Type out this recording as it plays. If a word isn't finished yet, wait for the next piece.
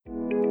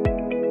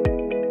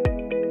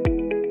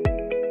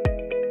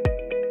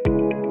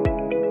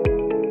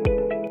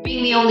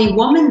the only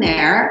woman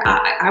there.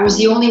 I was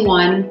the only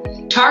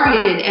one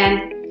targeted.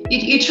 And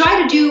you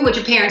try to do what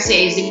your parents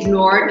say is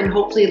ignore it and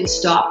hopefully it'll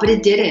stop, but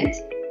it didn't.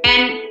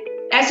 And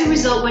as a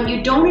result, when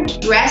you don't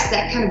address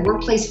that kind of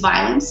workplace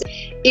violence,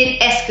 it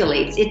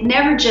escalates. It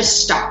never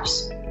just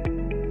stops.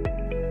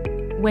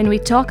 When we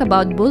talk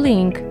about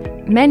bullying,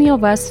 many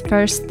of us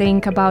first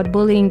think about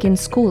bullying in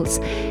schools,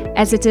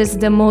 as it is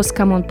the most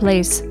common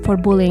place for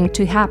bullying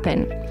to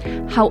happen.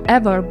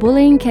 However,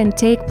 bullying can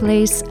take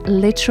place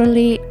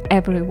literally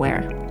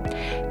everywhere.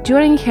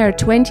 During her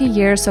 20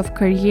 years of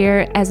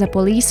career as a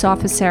police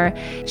officer,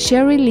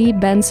 Sherry Lee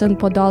Benson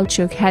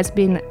Podolchuk has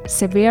been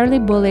severely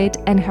bullied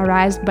and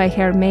harassed by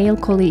her male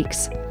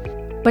colleagues.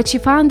 But she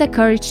found the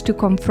courage to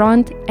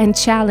confront and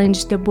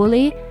challenge the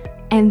bully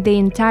and the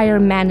entire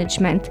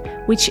management,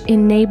 which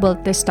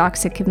enabled this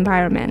toxic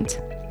environment.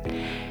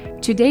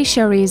 Today,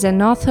 Sherry is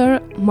an author,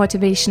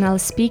 motivational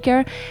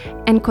speaker,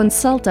 and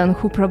consultant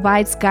who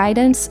provides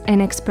guidance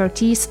and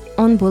expertise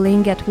on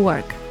bullying at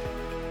work.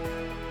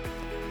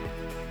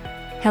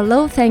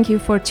 Hello, thank you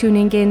for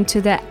tuning in to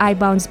the I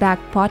Bounce Back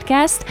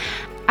podcast.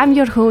 I'm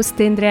your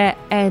host, Indre,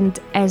 and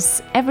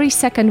as every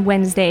second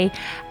Wednesday,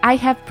 I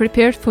have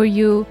prepared for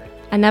you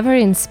another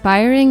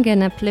inspiring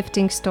and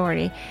uplifting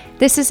story.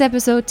 This is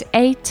episode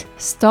 8,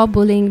 Stop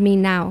Bullying Me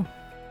Now.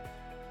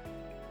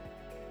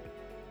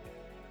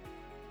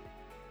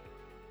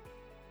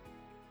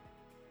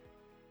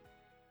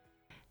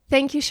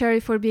 Thank you, Sherry,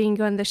 for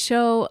being on the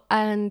show.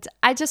 And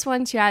I just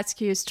want to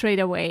ask you straight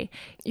away.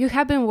 You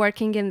have been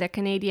working in the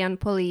Canadian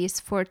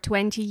police for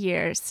 20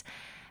 years,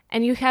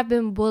 and you have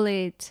been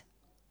bullied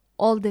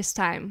all this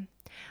time.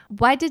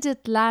 Why did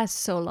it last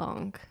so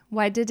long?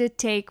 Why did it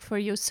take for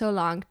you so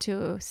long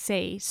to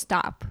say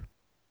stop?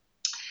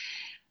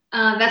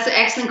 That's an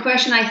excellent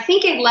question. I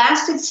think it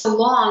lasted so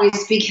long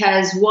is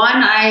because, one,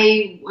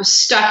 I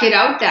stuck it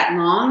out that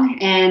long,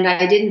 and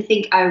I didn't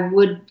think I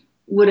would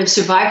have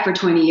survived for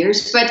 20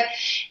 years. But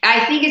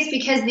I think it's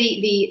because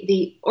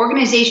the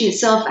organization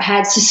itself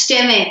had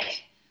systemic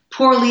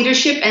poor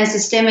leadership and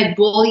systemic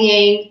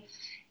bullying,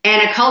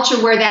 and a culture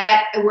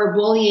where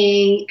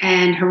bullying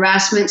and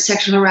harassment,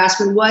 sexual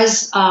harassment,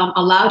 was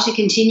allowed to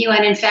continue,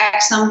 and in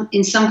fact,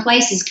 in some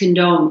places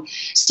condoned.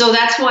 So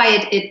that's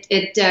why it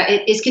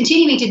is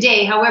continuing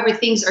today. However,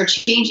 things are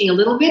changing a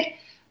little bit,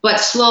 but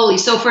slowly.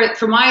 So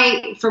for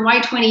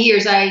my 20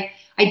 years, I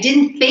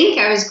didn't think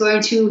I was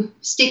going to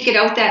stick it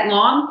out that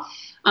long,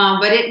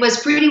 but it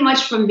was pretty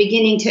much from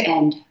beginning to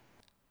end.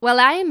 Well,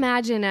 I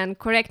imagine, and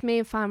correct me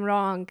if I'm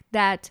wrong,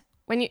 that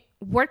when you're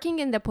working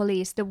in the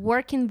police, the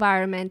work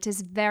environment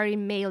is very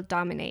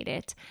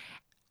male-dominated.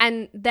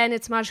 And then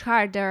it's much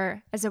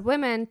harder as a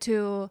woman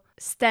to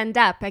stand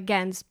up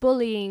against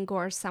bullying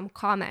or some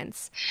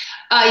comments.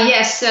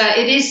 Yes,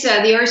 it is the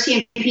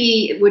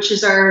RCMP, which is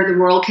the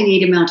Royal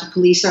Canadian Mounted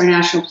Police, our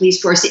national police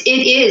force. It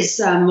is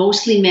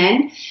mostly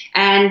men,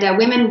 and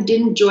women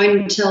didn't join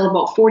until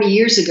about 40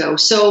 years ago.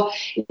 So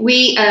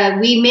we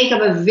make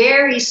up a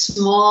very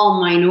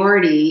small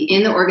minority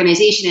in the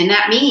organization, and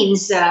that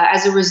means,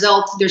 as a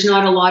result, there's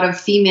not a lot of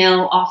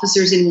female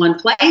officers in one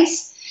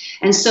place.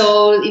 And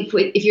so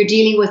if you're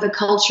dealing with a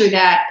culture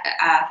that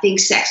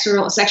thinks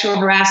sexual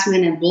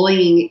harassment and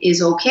bullying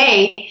is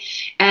okay,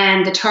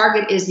 and the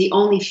target is the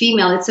only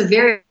female, it's a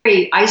very,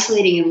 very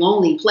isolating and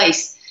lonely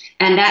place.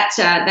 And that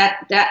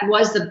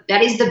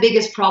is the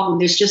biggest problem.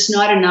 There's just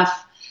not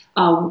enough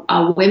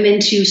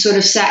women to sort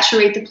of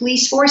saturate the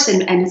police force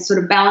and sort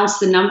of balance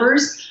the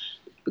numbers.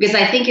 Because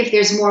I think if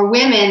there's more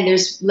women,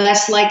 there's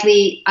less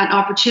likely an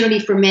opportunity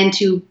for men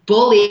to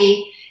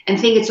bully and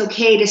think it's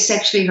okay to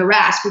sexually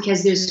harass,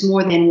 because there's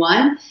more than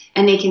one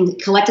and they can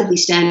collectively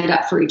stand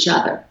up for each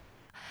other.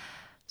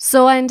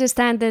 So I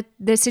understand that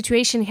the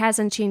situation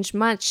hasn't changed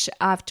much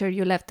after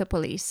you left the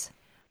police.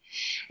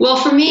 Well,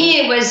 for me,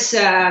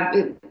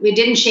 it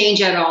didn't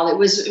change at all. It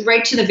was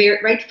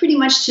pretty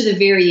much to the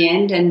very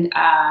end. And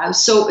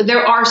so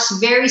there are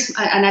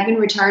and I've been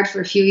retired for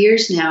a few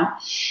years now.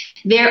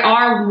 There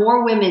are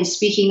more women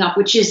speaking up,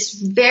 which is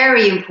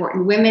very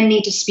important. Women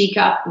need to speak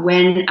up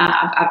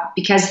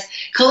because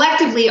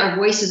collectively our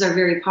voices are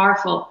very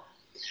powerful.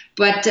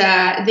 But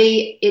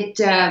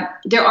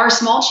there are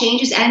small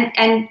changes,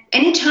 and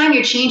anytime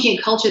you're changing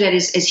a culture that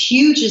is as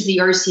huge as the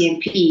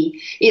RCMP,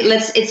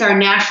 it's our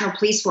national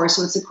police force,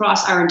 so it's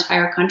across our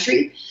entire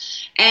country,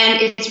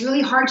 and it's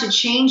really hard to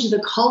change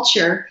the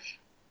culture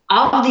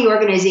of the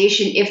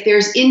organization if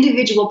there's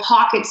individual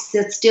pockets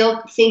that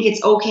still think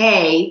it's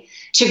okay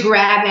to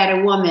grab at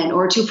a woman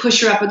or to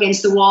push her up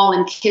against the wall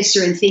and kiss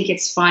her and think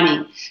it's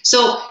funny.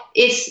 So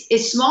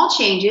it's small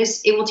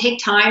changes. It will take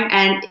time,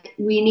 and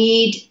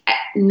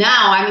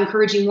I'm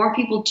encouraging more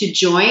people to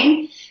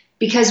join,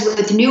 because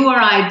with newer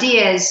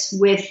ideas,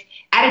 with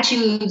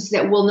attitudes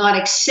that will not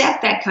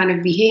accept that kind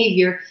of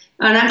behavior,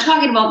 and I'm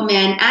talking about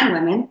men and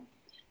women,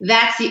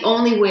 that's the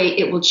only way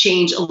it will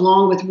change,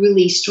 along with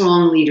really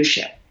strong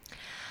leadership.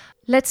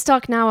 Let's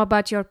talk now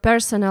about your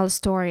personal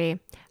story.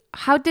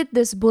 How did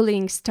this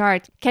bullying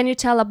start? Can you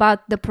tell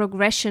about the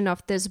progression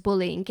of this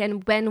bullying?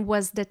 And when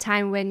was the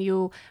time when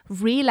you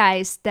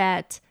realized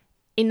that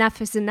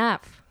enough is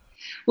enough?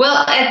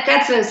 Well,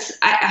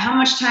 how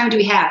much time do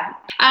we have?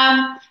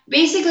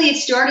 Basically, it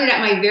started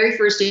at my very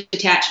first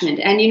detachment.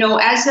 And,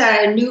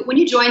 when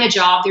you join a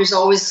job, there's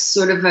always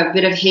sort of a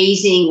bit of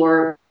hazing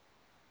or,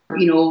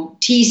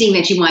 teasing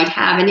that you might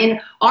have. And in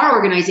our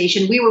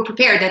organization, we were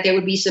prepared that there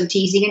would be some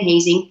teasing and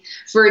hazing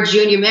for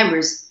junior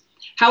members.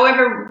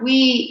 However,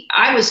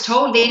 I was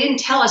told they didn't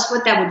tell us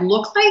what that would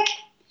look like.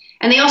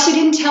 And they also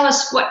didn't tell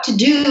us what to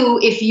do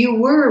if you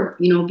were,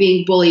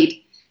 being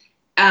bullied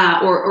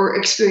or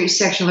experienced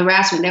sexual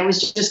harassment. That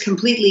was just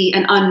completely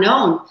an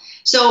unknown.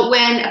 So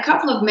when a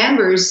couple of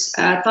members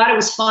thought it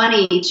was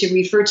funny to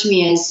refer to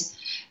me as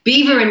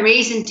Beaver and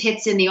Raisin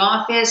Tits in the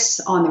office,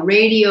 on the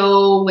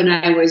radio, when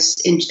I was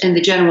in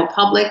the general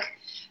public,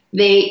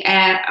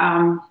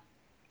 and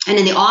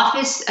in the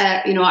office,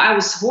 I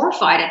was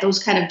horrified at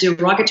those kind of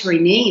derogatory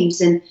names.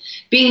 And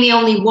being the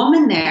only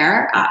woman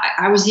there,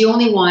 I was the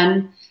only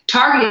one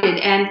targeted.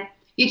 And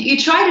you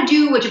try to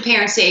do what your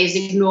parents say is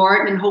ignore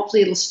it and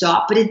hopefully it'll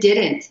stop, but it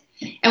didn't.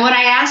 And when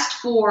I asked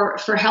for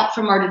help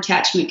from our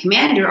detachment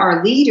commander,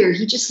 our leader,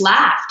 he just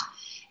laughed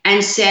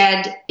and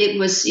said it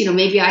was,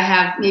 maybe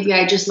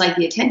I just like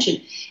the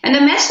attention. And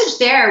the message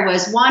there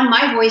was, one,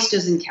 my voice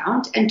doesn't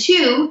count. And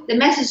two, the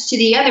message to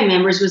the other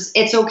members was,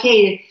 it's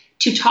okay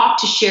to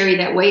talk to Sherry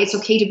that way. It's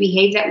okay to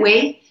behave that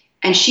way.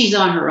 And she's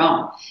on her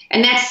own.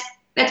 And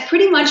that's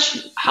pretty much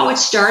how it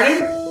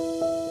started.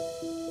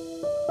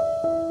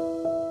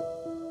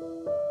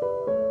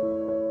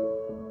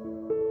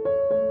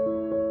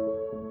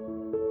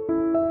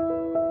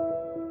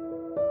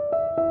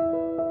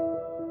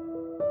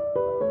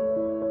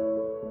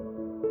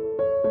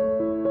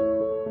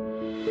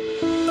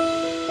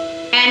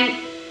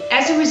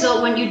 As a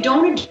result, when you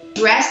don't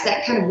address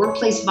that kind of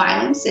workplace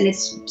violence, and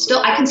it's still,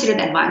 I consider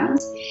that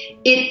violence,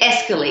 it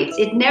escalates.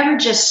 It never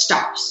just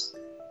stops.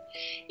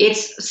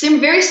 It's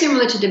very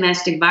similar to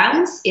domestic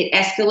violence. It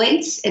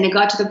escalates, and it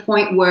got to the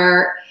point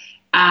where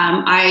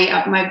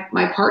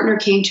my partner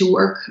came to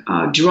work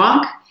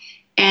drunk,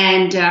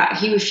 and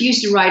he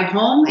refused to ride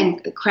home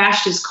and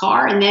crashed his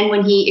car. And then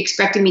when he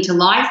expected me to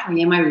lie for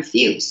him, I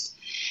refused.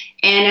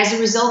 And as a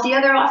result, the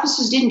other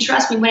officers didn't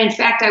trust me when, in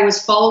fact, I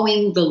was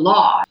following the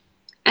law.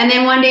 And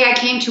then one day I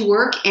came to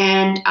work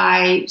and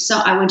I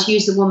went to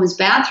use the woman's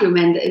bathroom,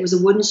 and it was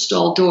a wooden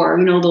stall door,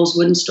 those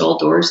wooden stall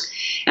doors.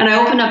 And I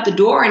opened up the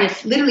door and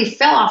it literally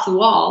fell off the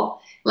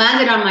wall,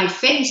 landed on my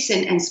face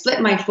and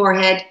split my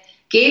forehead,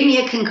 gave me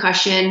a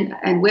concussion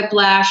and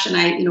whiplash. And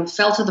I,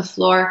 fell to the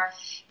floor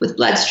with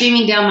blood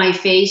streaming down my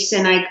face.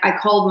 And I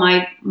called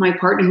my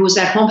partner, who was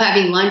at home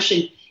having lunch,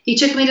 and he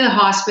took me to the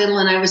hospital,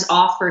 and I was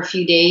off for a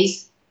few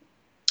days.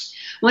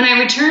 When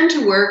I returned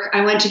to work,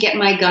 I went to get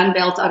my gun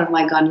belt out of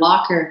my gun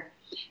locker,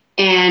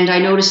 and I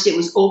noticed it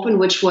was open,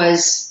 which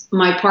was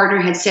my partner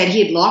had said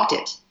he had locked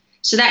it.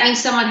 So that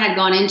means someone had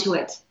gone into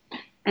it.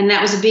 And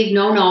that was a big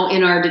no-no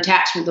in our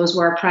detachment. Those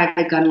were our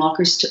private gun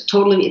lockers,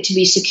 totally to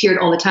be secured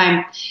all the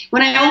time.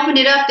 When I opened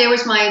it up, there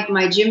was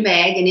my gym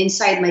bag, and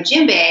inside my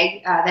gym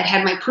bag that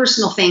had my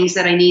personal things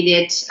that I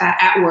needed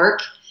at work,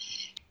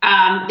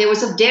 there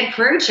was a dead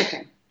prairie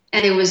chicken,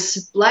 and there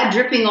was blood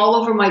dripping all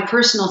over my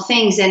personal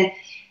things. And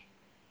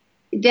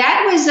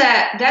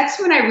that's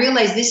when I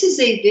realized this is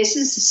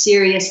a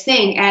serious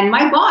thing. And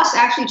my boss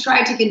actually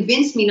tried to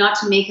convince me not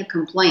to make a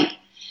complaint.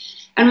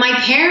 And my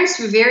parents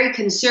were very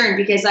concerned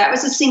because I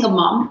was a single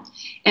mom,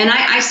 and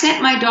I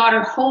sent my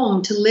daughter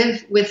home to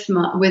live with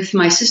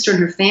my sister and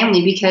her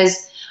family,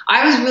 because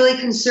I was really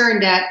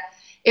concerned that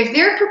if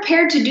they're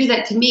prepared to do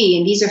that to me,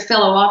 and these are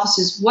fellow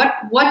officers, what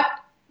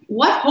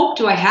hope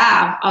do I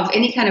have of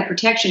any kind of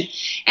protection?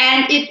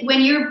 And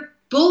when you're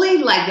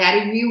bullied like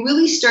that, you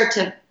really start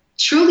to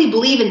truly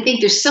believe and think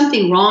there's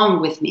something wrong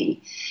with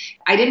me.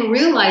 I didn't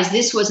realize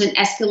this was an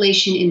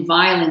escalation in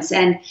violence,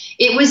 and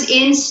it was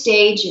in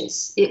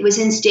stages. It was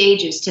in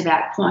stages to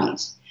that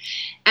point.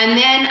 And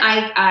then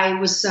I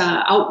was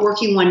out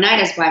working one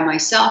night as by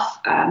myself.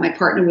 My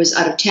partner was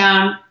out of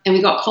town, and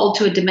we got called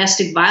to a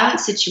domestic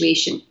violence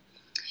situation.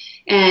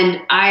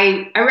 And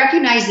I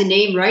recognized the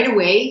name right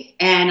away,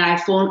 and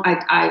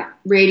I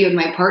radioed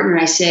my partner.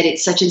 I said,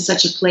 it's such and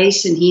such a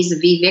place, and he's a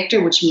V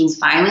Victor, which means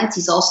violence.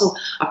 He's also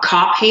a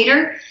cop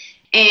hater.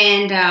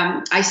 And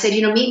I said,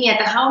 meet me at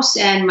the house.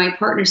 And my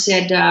partner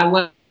said,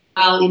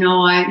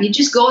 you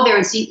just go there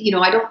and see,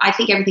 I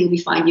think everything will be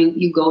fine.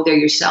 You go there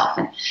yourself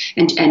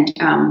and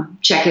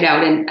check it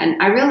out.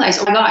 And I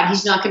realized, oh my God,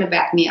 he's not going to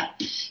back me up.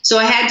 So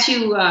I had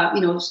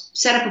to,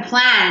 set up a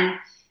plan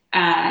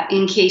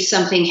in case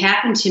something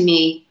happened to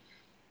me.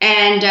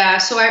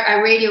 And so I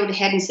radioed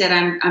ahead and said,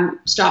 I'm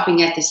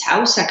stopping at this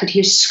house. I could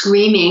hear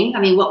screaming. I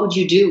mean, what would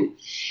you do?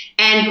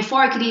 And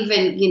before I could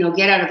even,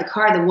 get out of the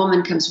car, the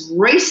woman comes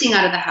racing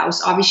out of the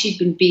house. Obviously, she'd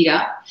been beat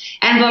up.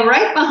 And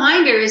right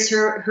behind her is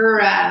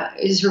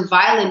her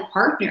violent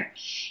partner.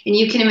 And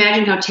you can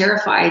imagine how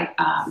terrified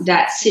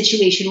that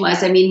situation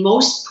was. I mean,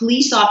 most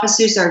police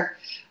officers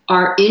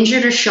are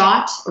injured or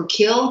shot or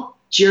killed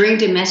during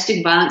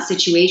domestic violence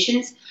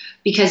situations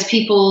because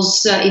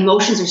people's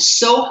emotions are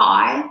so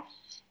high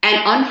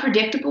and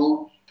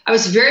unpredictable I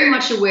was very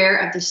much aware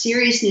of the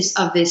seriousness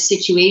of this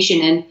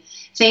situation. And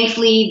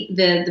thankfully,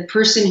 the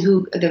person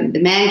the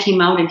man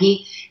came out, and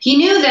he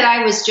knew that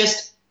I was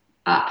just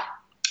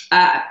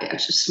a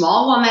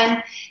small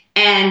woman,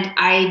 and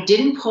I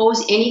didn't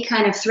pose any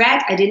kind of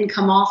threat. I didn't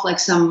come off like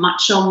some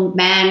macho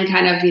man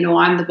kind of,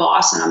 I'm the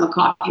boss and I'm a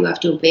cop, you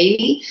have to obey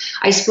me.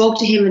 I spoke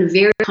to him in a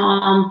very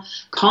calm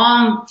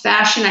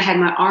fashion. I had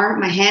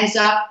my hands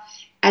up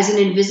as an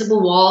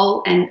invisible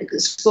wall, and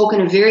spoke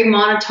in a very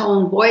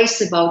monotone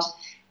voice about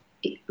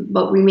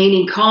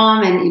remaining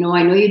calm. And,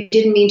 I know you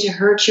didn't mean to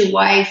hurt your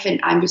wife, and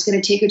I'm just going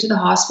to take her to the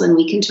hospital and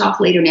we can talk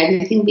later and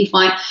everything will be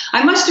fine.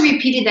 I must have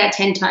repeated that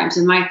 10 times,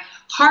 and my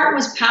heart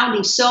was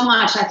pounding so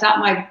much. I thought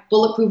my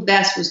bulletproof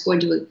vest was going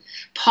to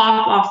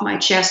pop off my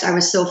chest. I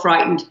was so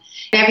frightened.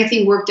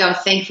 Everything worked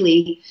out,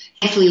 thankfully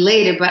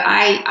later. But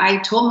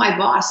I told my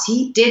boss,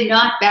 he did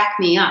not back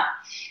me up.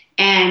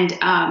 And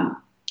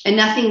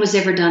nothing was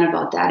ever done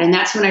about that. And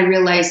that's when I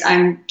realized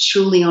I'm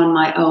truly on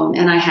my own,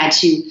 and I had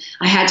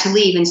to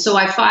leave. And so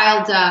I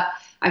filed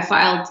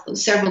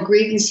several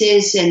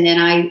grievances, and then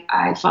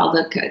I filed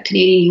a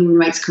Canadian human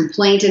rights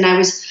complaint. And I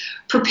was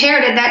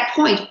prepared at that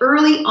point,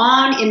 early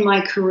on in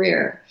my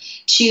career,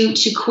 to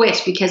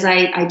quit, because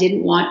I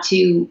didn't want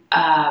anything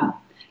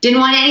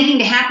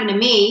to happen to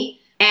me.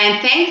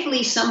 And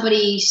thankfully,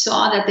 somebody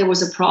saw that there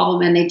was a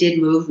problem, and they did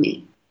move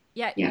me.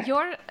 Yeah.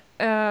 Your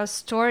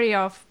story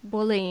of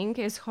bullying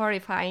is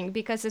horrifying,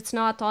 because it's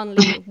not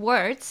only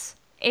words,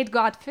 it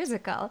got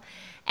physical.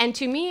 And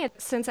to me,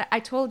 since I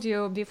told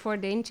you before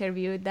the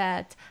interview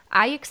that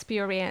I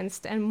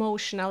experienced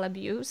emotional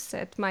abuse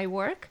at my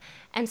work,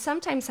 and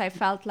sometimes I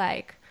felt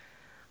like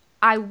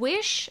I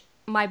wish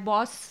my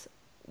boss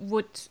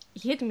would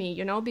hit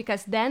me,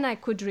 because then I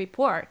could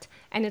report.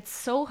 And it's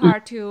so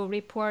hard to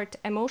report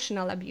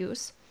emotional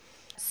abuse.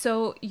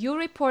 So you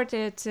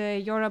reported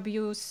your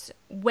abuse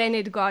when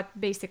it got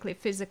basically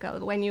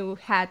physical, when you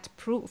had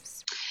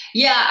proofs.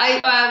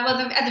 Yeah,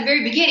 at the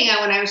very beginning,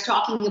 when I was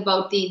talking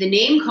about the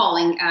name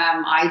calling,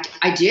 I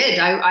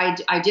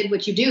did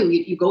what you do.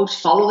 You go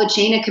follow the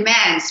chain of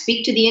command,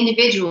 speak to the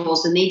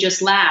individuals, and they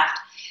just laughed.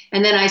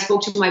 And then I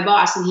spoke to my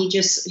boss, and he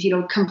just,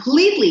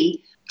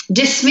 completely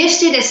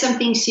dismissed it as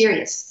something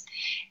serious.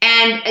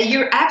 And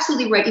you're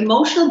absolutely right.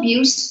 Emotional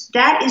abuse,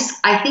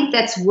 I think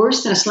that's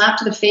worse than a slap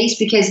to the face,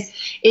 because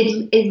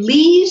it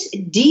leaves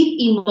deep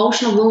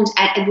emotional wounds,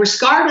 and we're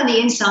scarred on the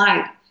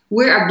inside.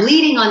 We are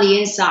bleeding on the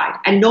inside,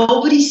 and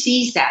nobody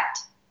sees that.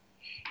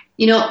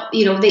 They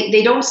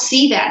don't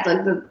see that.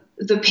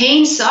 The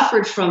pain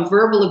suffered from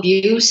verbal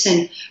abuse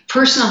and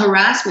personal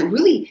harassment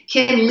really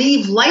can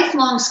leave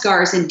lifelong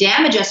scars and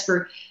damage us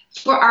for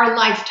our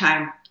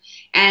lifetime.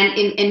 And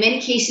in many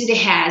cases it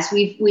has.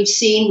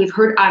 We've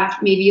heard,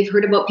 maybe you've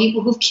heard about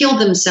people who've killed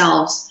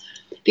themselves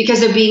because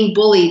they're being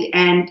bullied.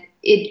 And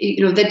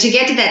that to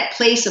get to that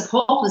place of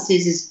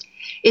hopelessness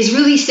is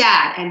really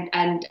sad.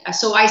 And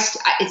so I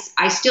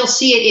still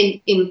see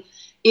it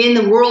in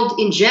the world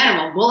in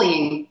general,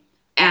 bullying,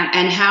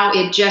 and how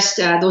it just,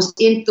 those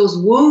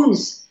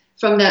wounds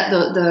from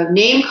the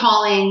name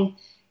calling,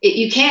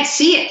 you can't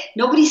see it.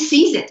 Nobody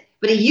sees it,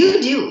 but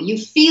you do. You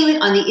feel it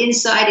on the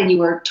inside, and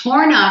you are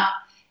torn up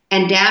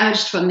and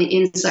damaged from the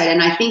inside.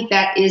 And I think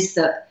that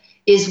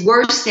is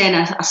worse than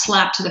a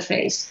slap to the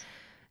face.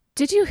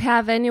 Did you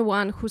have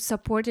anyone who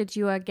supported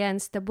you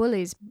against the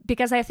bullies?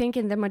 Because I think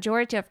in the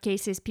majority of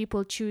cases,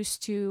 people choose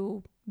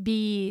to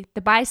be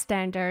the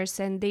bystanders,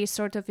 and they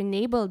sort of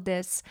enable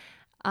this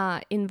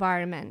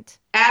environment.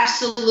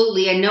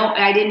 Absolutely. And no,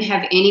 I didn't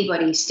have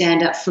anybody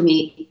stand up for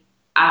me.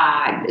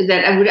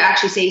 That I would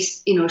actually say,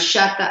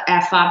 shut the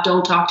F up,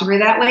 don't talk to her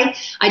that way.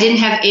 I didn't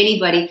have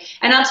anybody.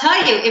 And I'll tell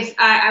you, if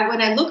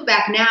when I look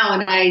back now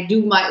and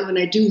when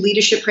I do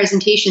leadership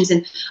presentations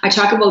and I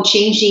talk about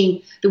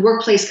changing the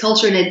workplace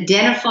culture and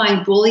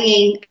identifying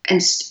bullying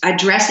and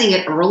addressing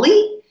it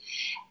early,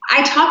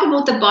 I talk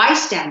about the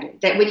bystander,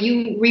 that when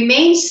you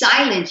remain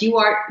silent, you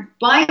are,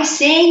 by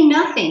saying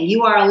nothing,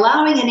 you are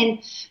allowing and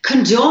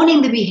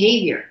condoning the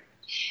behavior.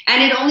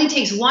 And it only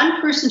takes one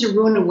person to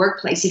ruin a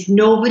workplace if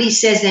nobody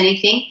says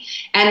anything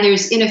and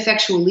there's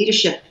ineffectual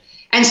leadership.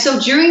 And so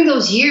during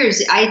those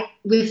years,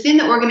 within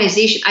the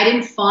organization, I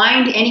didn't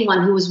find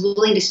anyone who was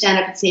willing to stand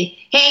up and say,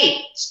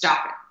 hey,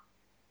 stop it.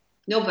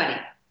 Nobody.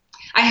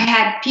 I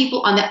had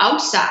people on the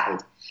outside,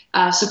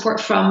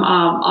 support from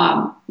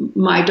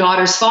my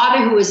daughter's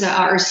father, who was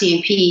our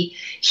RCMP.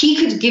 He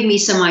could give me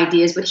some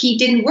ideas, but he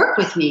didn't work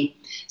with me.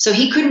 So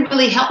he couldn't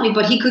really help me,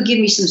 but he could give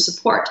me some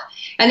support.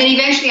 And then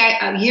eventually,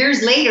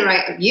 years later,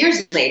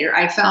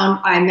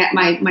 I met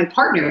my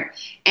partner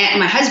and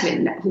my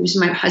husband, who's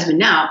my husband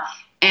now,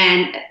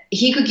 and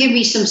he could give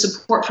me some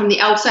support from the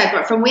outside.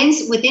 But from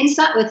within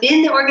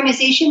the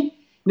organization,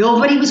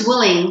 nobody was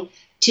willing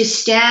to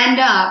stand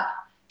up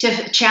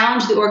to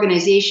challenge the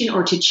organization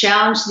or to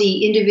challenge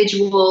the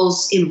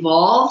individuals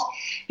involved,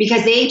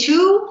 because they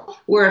too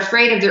were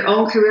afraid of their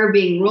own career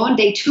being ruined.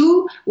 They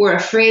too were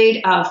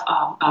afraid of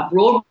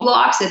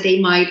roadblocks that they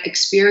might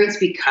experience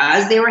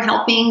because they were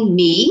helping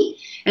me.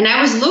 And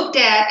I was looked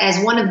at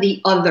as one of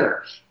the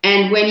other.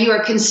 And when you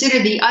are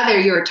considered the other,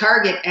 you're a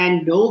target,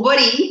 and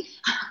nobody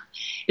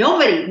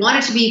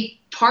wanted to be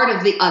part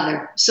of the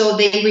other. So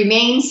they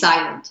remained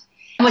silent.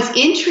 And what's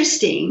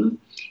interesting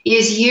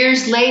is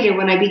years later,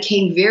 when I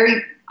became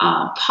very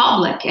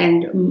public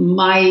and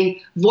my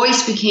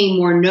voice became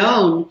more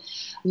known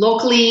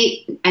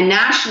locally and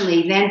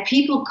nationally, then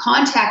people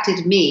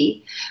contacted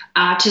me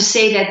to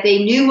say that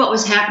they knew what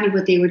was happening,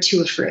 but they were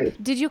too afraid.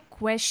 Did you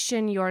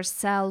question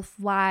yourself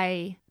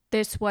why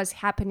this was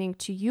happening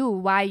to you,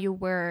 why you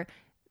were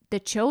the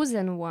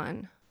chosen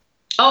one?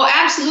 Oh,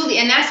 absolutely.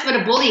 And that's what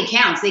a bully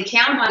counts. They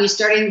count on you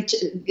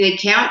they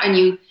count on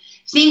you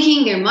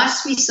thinking there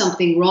must be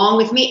something wrong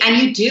with me. And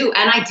you do.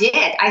 And I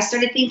did. I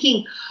started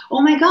thinking,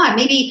 oh my God,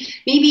 maybe,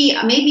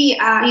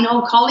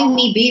 calling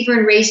me Beaver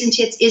and Raisin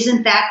Tits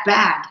isn't that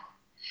bad.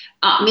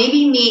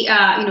 Maybe me,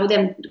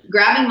 them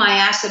grabbing my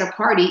ass at a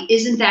party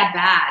isn't that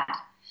bad.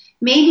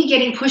 Maybe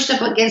getting pushed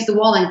up against the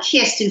wall and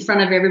kissed in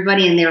front of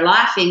everybody and they're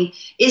laughing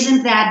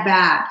isn't that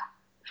bad.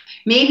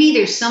 Maybe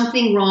there's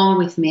something wrong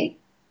with me.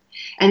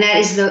 And that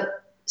is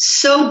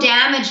so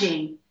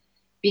damaging,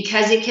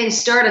 because it can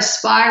start a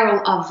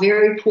spiral of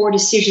very poor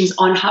decisions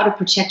on how to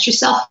protect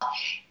yourself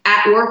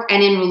at work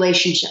and in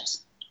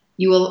relationships.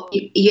 You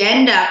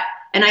end up,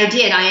 and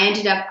I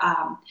ended up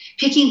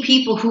picking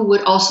people who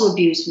would also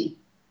abuse me.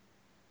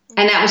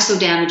 And that was so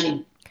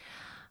damaging.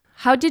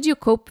 How did you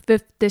cope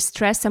with the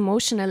stress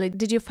emotionally?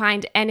 Did you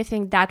find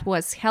anything that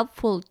was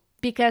helpful?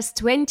 Because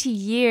 20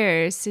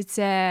 years, it's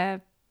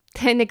an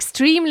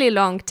extremely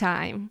long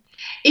time.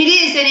 It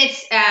is,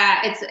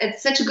 and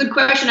it's such a good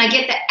question. I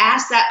get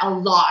asked that a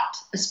lot,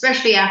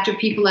 especially after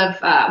people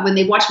have when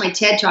they watch my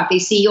TED Talk, they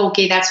see,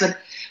 okay, that's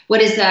what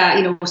does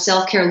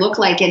self-care look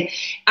like? And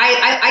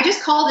I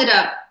just called it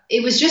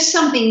it was just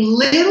something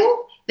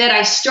little that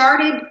I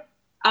started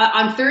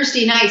on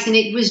Thursday nights, and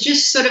it was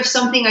just sort of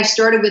something I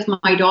started with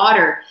my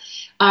daughter.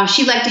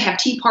 She liked to have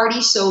tea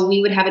parties, so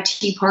we would have a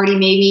tea party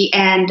maybe,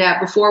 and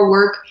before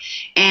work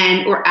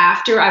or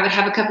after, I would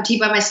have a cup of tea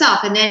by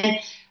myself, and then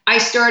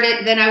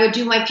I would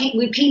do my paint.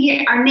 We'd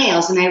paint our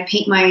nails, and I would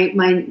paint my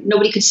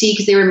nobody could see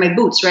because they were in my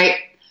boots, right?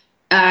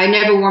 I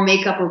never wore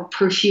makeup or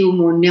perfume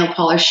or nail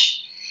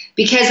polish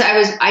because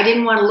I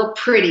didn't want to look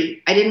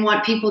pretty. I didn't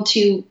want people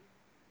to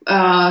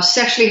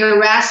sexually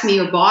harass me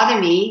or bother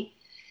me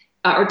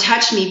or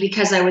touch me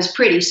because I was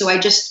pretty. So I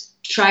just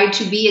tried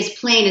to be as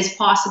plain as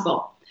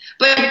possible.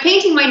 But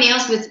painting my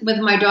nails with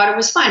my daughter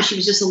was fun. She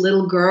was just a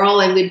little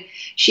girl, and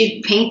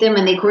she'd paint them,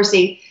 and of course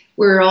they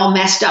were all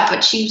messed up,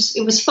 but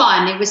it was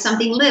fun. It was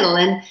something little.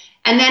 And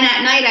then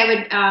at night I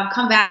would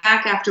come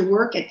back after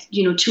work at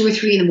 2 or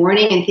 3 in the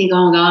morning and think,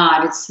 oh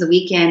God, it's the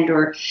weekend,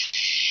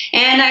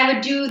 and I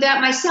would do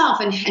that myself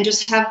and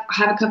just have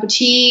a cup of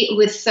tea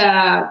with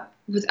on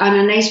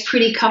a nice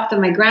pretty cup that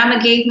my grandma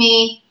gave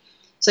me,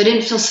 so I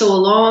didn't feel so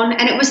alone.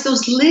 And it was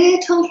those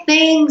little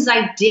things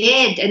I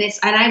did,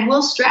 and I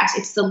will stress,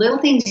 it's the little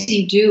things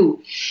you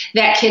do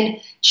that can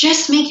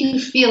just make you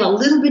feel a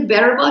little bit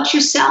better about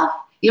yourself.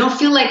 You don't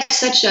feel like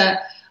such a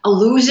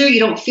loser.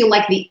 You don't feel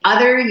like the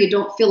other. You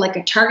don't feel like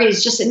a target.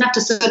 It's just enough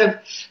to sort of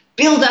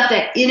build up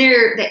that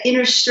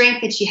inner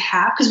strength that you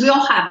have, because we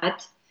all have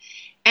it.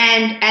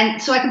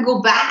 And so I could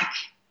go back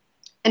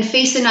and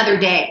face another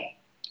day.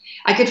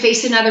 I could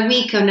face another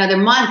week, another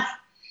month,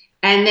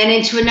 and then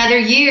into another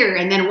year.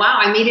 And then, wow,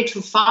 I made it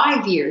to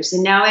 5 years.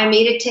 And now I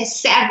made it to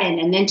 7,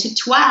 and then to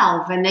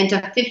 12, and then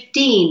to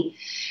 15.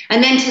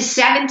 And then to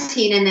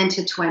 17, and then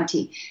to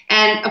 20.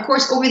 And of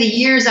course, over the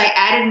years, I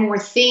added more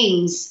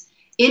things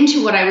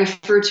into what I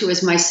refer to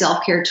as my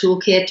self-care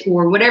toolkit,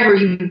 or whatever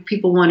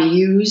people want to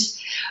use.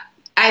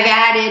 I've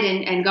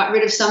added and got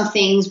rid of some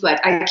things,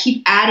 but I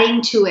keep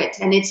adding to it.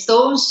 And it's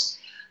those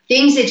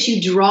things that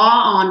you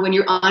draw on when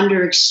you're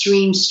under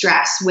extreme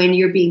stress, when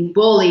you're being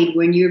bullied,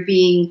 when you're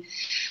being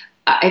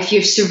if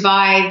you've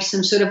survived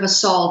some sort of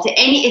assault,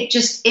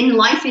 just in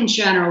life in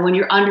general, when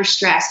you're under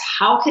stress,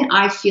 how can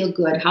I feel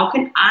good? How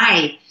can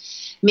I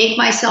make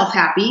myself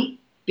happy?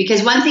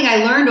 Because one thing I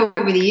learned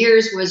over the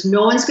years was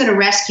no one's going to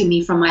rescue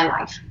me from my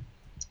life.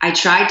 I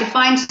tried to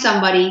find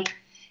somebody.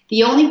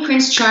 The only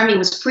Prince Charming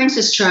was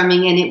Princess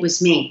Charming, and it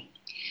was me.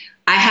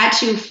 I had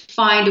to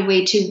find a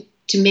way to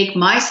make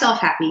myself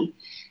happy,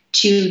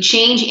 to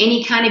change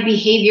any kind of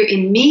behavior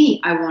in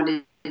me I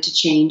wanted to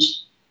change.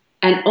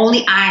 And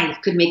only I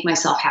could make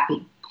myself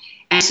happy.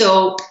 And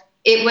so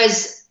it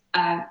was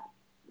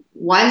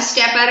one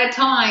step at a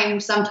time,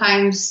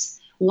 sometimes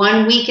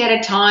 1 week at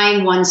a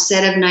time, one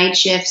set of night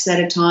shifts at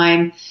a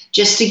time,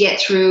 just to get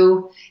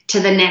through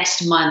to the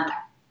next month.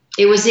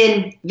 It was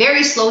in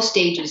very slow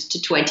stages to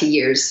 20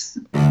 years.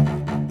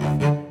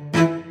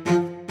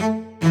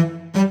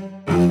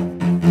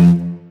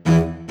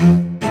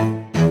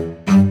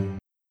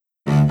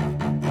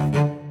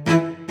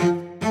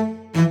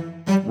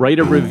 Write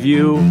a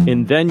review,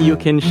 and then you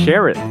can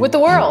share it with the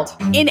world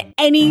in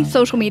any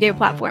social media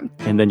platform.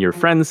 And then your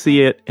friends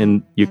see it,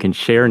 and you can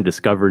share and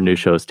discover new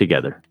shows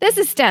together. This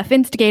is Steph,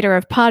 instigator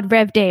of Pod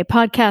Rev Day,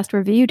 Podcast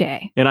Review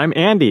Day. And I'm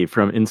Andy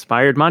from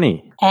Inspired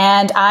Money.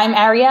 And I'm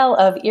Ariel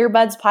of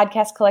Earbuds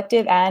Podcast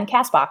Collective and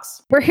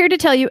Castbox. We're here to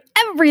tell you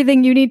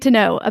everything you need to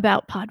know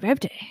about Pod Rev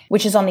Day,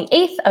 which is on the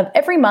 8th of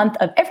every month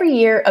of every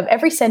year of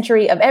every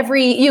century of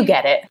every, you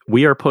get it.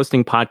 We are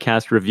posting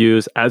podcast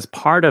reviews as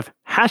part of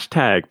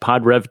hashtag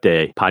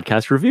PodRevDay,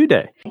 Podcast Review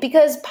Day.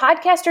 Because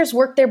podcasters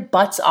work their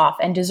butts off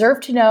and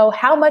deserve to know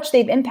how much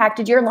they've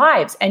impacted your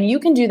lives. And you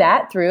can do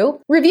that through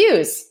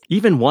reviews.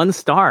 Even 1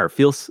 star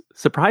feels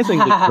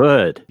surprisingly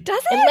good.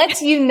 Does It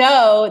lets you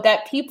know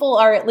that people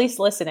are at least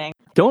listening.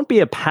 Don't be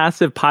a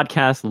passive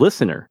podcast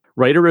listener.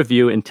 Write a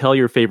review and tell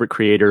your favorite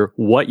creator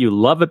what you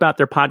love about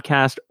their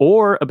podcast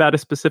or about a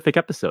specific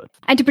episode.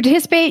 And to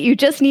participate, you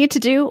just need to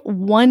do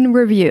 1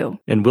 review.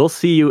 And we'll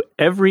see you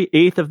every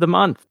 8th of the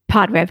month.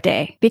 Pod Rev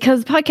Day,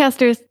 because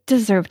podcasters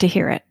deserve to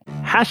hear it.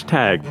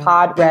 Hashtag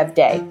Pod Rev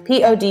Day.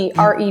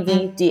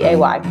 PODREVDAY.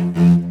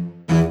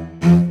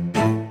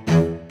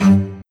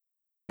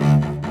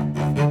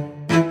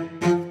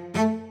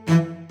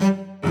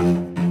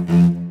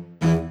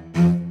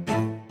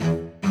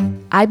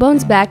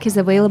 iBones Back is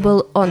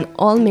available on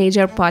all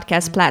major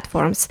podcast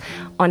platforms,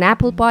 on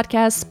Apple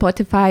Podcasts,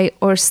 Spotify,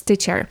 or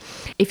Stitcher.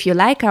 If you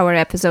like our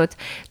episode,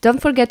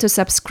 don't forget to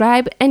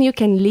subscribe and you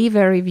can leave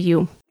a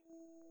review.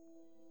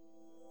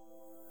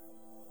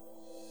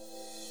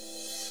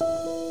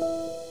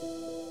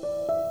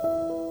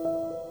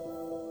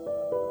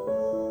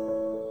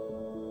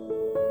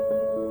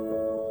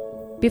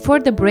 Before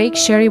the break,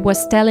 Sherry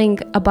was telling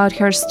about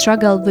her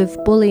struggle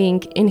with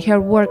bullying in her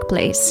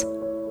workplace.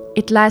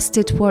 It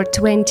lasted for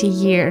 20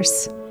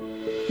 years.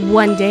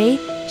 One day,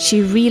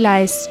 she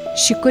realized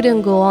she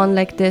couldn't go on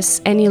like this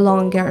any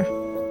longer.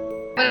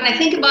 When I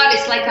think about it,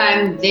 it's like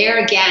I'm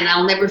there again.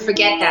 I'll never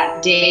forget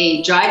that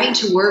day driving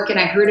to work, and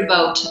I heard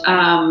about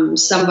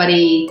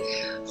somebody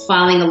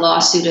filing a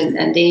lawsuit,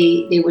 and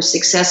they were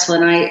successful,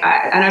 and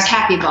I was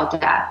happy about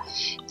that.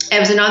 I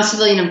was a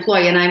non-civilian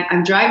employee, and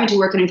I'm driving to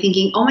work, and I'm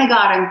thinking, oh my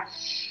God,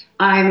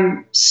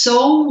 I'm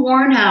so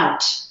worn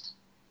out.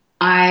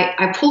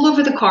 I pulled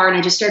over the car and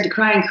I just started to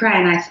cry and cry,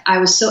 and I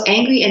was so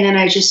angry, and then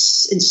I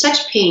just in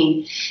such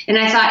pain, and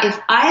I thought, if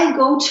I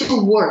go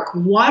to work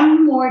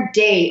one more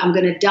day, I'm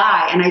going to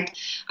die. And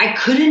I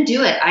couldn't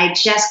do it. I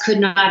just could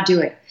not do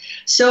it.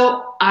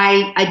 So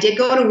I did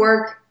go to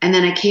work, and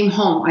then I came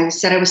home. I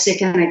said I was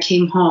sick, and I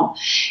came home,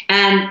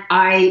 and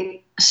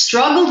I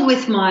struggled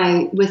with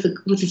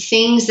the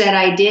things that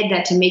I did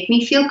that to make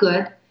me feel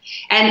good,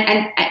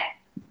 and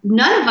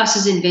none of us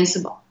is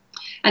invincible.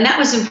 And that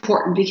was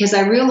important, because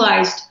I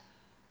realized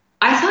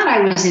I thought I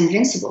was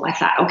invincible. I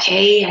thought,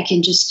 okay, I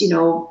can just,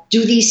 do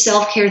these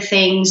self-care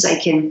things. I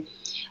can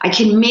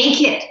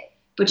make it.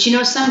 But,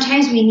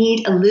 sometimes we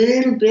need a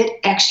little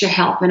bit extra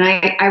help. And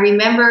I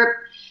remember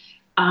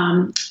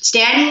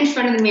standing in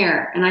front of the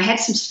mirror, and I had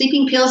some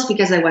sleeping pills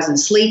because I wasn't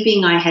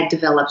sleeping. I had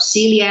developed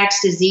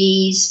celiac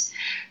disease,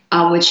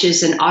 which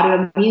is an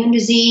autoimmune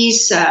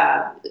disease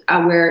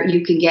where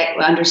you can get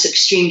under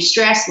extreme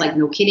stress, like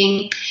no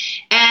kidding.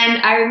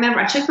 And I remember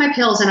I took my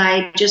pills, and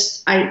I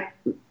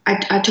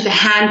took a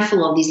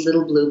handful of these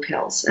little blue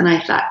pills. And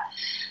I thought,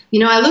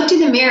 I looked in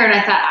the mirror and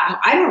I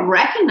thought, I don't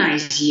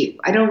recognize you.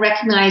 I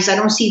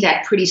don't see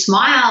that pretty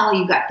smile.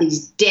 You got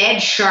these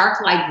dead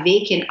shark-like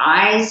vacant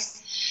eyes.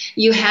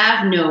 You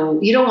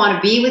don't want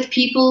to be with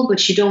people,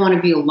 but you don't want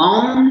to be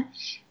alone.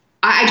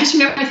 I just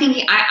remember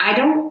thinking,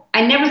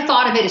 I never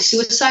thought of it as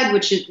suicide,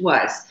 which it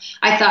was.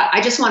 I thought,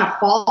 I just want to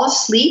fall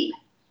asleep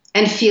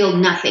and feel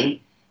nothing.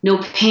 No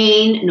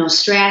pain, no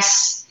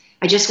stress.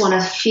 I just want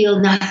to feel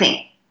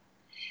nothing.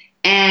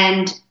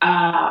 And then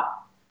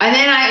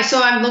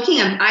I'm looking,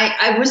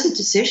 I was a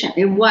decision.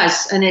 It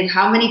was. And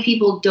how many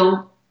people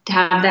don't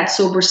have that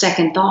sober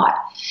second thought?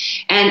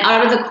 And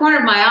out of the corner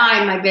of my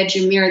eye, in my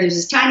bedroom mirror, there's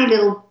this tiny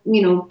little,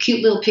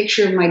 cute little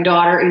picture of my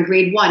daughter in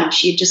grade 1. And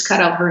she had just cut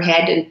off her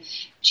head, and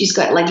she's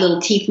got like little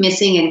teeth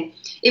missing. And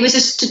it was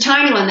just a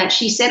tiny one that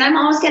she said, I'm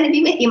always going to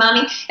be with you,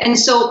 Mommy. And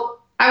so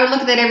I would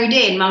look at that every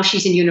day, and now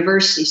she's in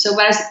university. So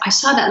I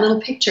saw that little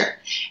picture.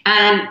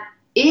 And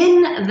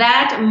in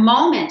that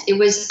moment, it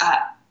was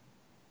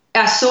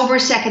a sober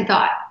second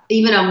thought,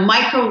 even a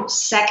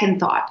microsecond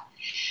thought.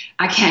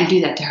 I can't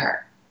do that to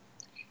her.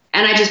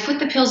 And I just put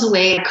the pills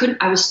away.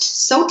 I was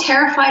so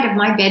terrified of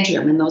my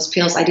bedroom and those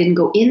pills. I didn't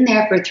go in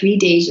there for 3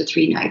 days or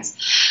 3 nights.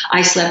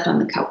 I slept on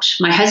the couch.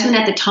 My husband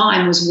at the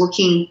time was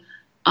working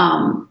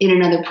in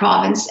another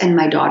province, and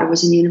my daughter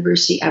was in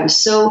university. I was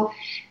so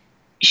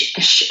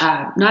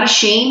not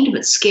ashamed,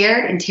 but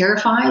scared and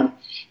terrified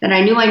that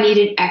I knew I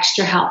needed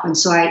extra help. And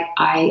so I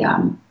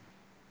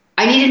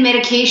needed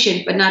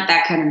medication, but not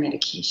that kind of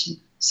medication.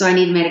 So I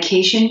needed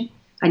medication.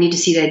 I needed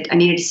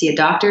to see a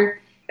doctor,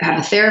 have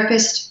a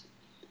therapist.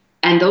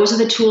 And those are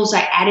the tools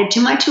I added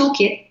to my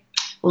toolkit,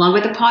 along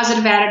with a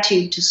positive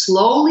attitude, to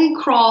slowly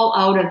crawl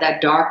out of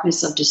that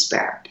darkness of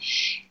despair.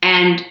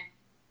 And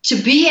to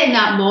be in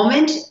that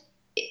moment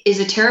is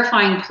a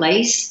terrifying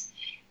place.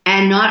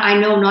 And I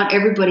know not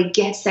everybody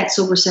gets that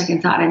sober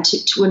second thought. And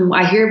when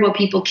I hear about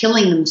people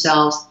killing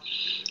themselves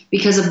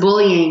because of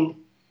bullying,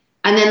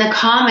 And then the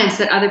comments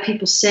that other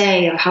people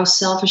say of how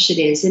selfish it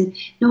is. And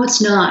no,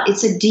 it's not.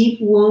 It's a deep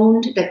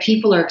wound that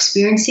people are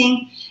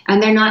experiencing,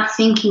 and they're not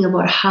thinking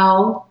about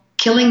how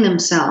killing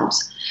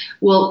themselves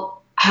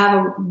will have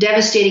a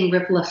devastating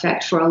ripple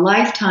effect for a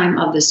lifetime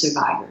of the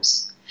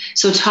survivors.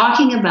 So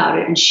talking about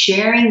it and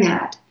sharing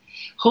that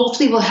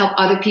hopefully will help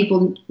other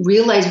people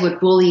realize what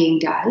bullying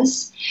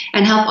does,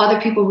 and help other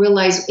people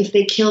realize if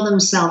they kill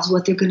themselves,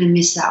 what they're going to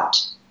miss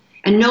out.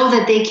 And know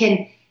that they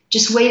can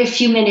just wait a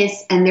few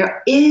minutes, and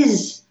there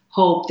is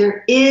hope.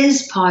 There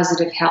is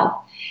positive help.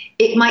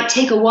 It might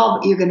take a while,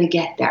 but you're going to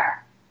get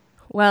there.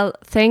 Well,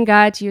 thank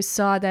God you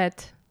saw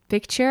that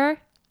picture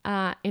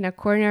in a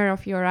corner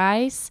of your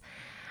eyes,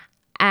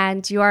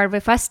 and you are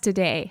with us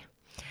today.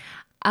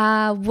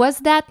 Was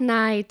that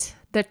night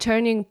the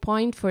turning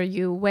point for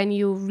you when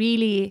you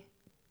really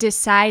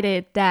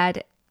decided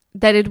that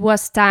it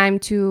was time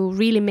to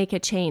really make a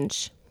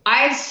change?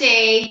 I'd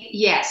say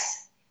yes.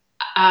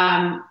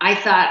 I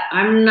thought,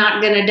 I'm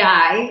not going to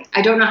die.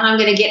 I don't know how I'm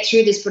going to get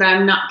through this, but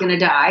I'm not going to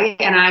die.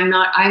 And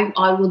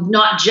I will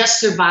not just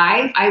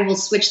survive. I will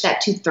switch that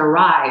to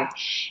thrive.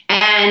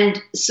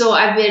 And so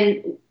I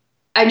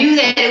knew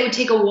that it would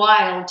take a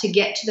while to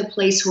get to the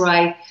place where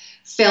I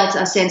felt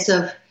a sense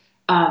of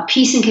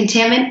peace and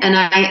contentment. And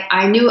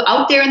I knew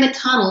out there in the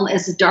tunnel,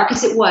 as dark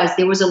as it was,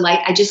 there was a light.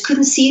 I just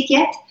couldn't see it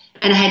yet.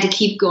 And I had to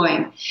keep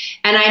going.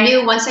 And I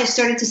knew once I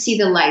started to see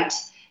the light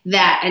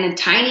that, and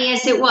tiny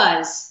as it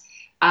was,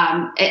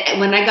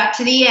 when I got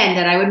to the end,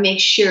 that I would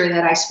make sure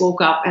that I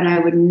spoke up, and I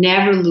would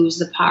never lose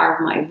the power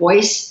of my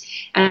voice,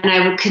 and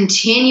I would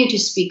continue to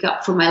speak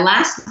up for my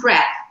last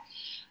breath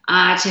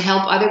to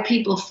help other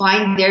people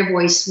find their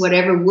voice,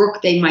 whatever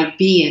work they might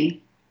be in.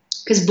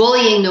 Because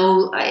bullying,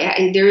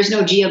 there is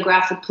no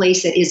geographic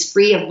place that is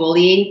free of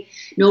bullying,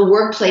 no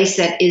workplace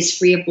that is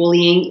free of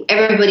bullying.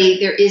 Everybody,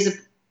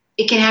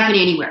 it can happen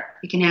anywhere.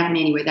 It can happen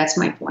anywhere. That's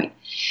my point.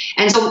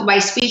 And so by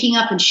speaking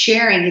up and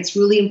sharing, it's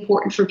really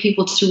important for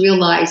people to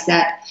realize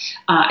that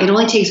it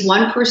only takes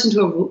one person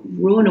to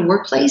ruin a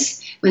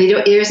workplace when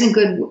there isn't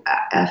good,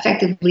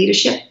 effective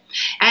leadership.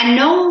 And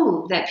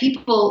know that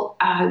people,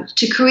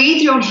 to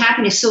create their own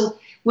happiness, so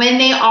when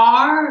they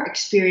are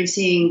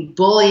experiencing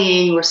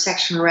bullying or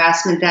sexual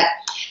harassment, that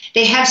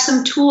they have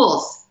some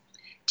tools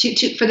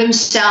for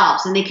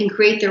themselves, and they can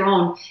create their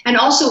own. And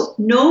also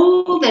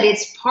know that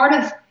it's part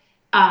of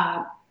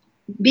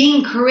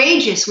being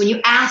courageous when you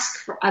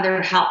ask for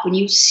other help, when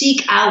you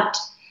seek out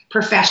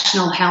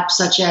professional help,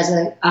 such as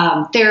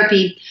a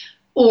therapy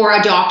or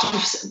a doctor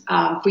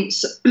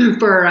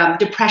for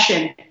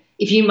depression.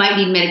 If you might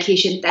need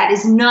medication, that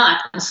is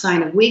not a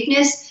sign of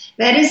weakness.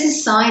 That is a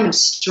sign of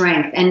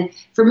strength. And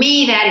for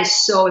me, that is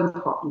so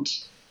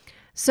important.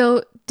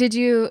 So did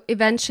you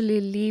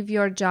eventually leave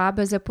your job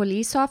as a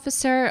police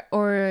officer,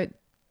 or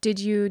did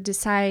you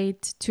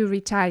decide to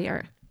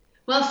retire?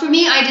 Well, for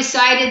me, I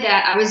decided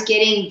that I was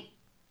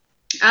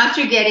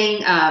after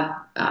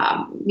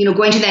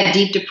going to that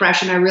deep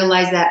depression, I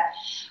realized that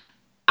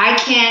I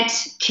can't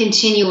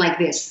continue like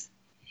this.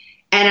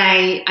 And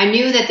I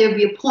knew that there'd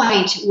be a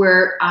point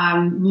where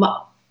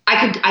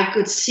I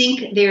could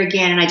sink there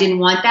again, and I didn't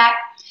want that.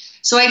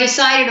 So I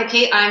decided,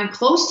 okay, I'm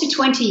close to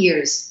 20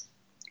 years.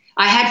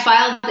 I had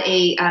filed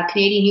a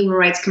Canadian human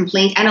rights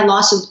complaint and a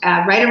lawsuit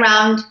right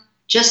around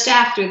just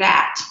after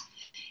that.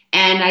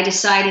 And I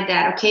decided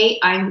that, okay,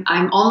 I'm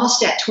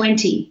almost at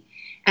 20.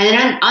 And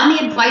then on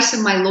the advice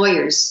of my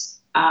lawyers,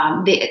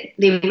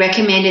 they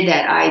recommended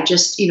that I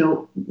just,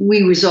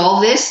 we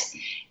resolve this.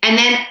 And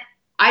then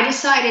I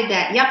decided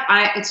that,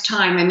 it's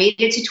time. I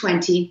made it to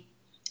 20.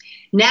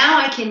 Now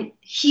I can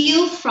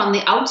heal from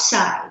the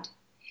outside,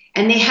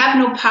 and they have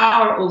no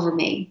power over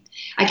me.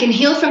 I can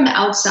heal from the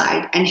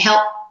outside and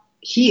help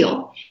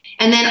heal,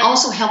 and then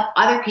also help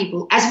other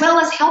people, as well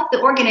as help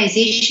the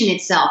organization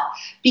itself.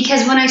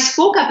 Because when I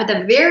spoke up at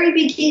the very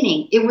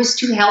beginning, it was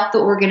to help the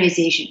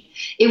organization.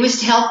 It was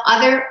to help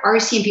other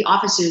RCMP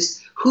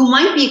officers who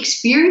might be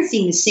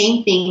experiencing the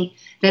same thing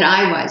that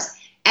I was.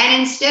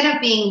 And instead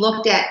of being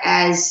looked at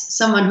as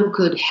someone who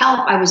could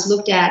help, I was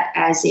looked at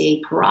as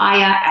a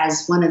pariah,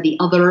 as one of the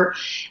other,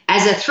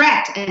 as a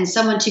threat, and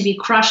someone to be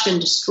crushed and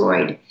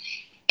destroyed.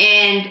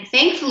 And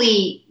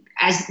thankfully,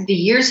 as the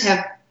years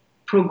have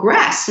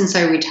progressed since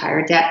I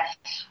retired, that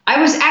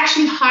I was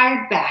actually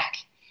hired back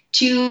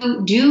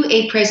to do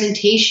a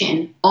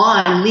presentation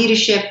on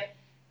leadership,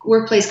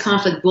 workplace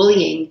conflict,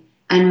 bullying,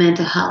 and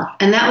mental health.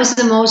 And that was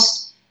the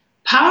most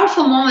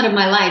powerful moment of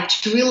my life,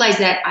 to realize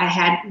that I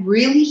had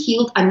really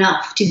healed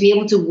enough to be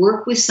able to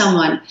work with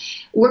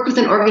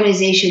an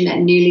organization that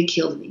nearly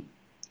killed me.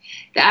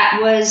 That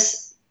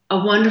was a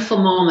wonderful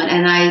moment.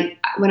 And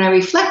when I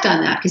reflect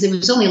on that, because it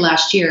was only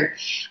last year,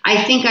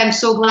 I think I'm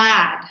so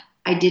glad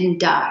I didn't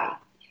die,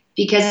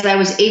 because I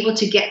was able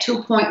to get to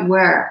a point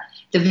where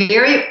the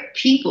very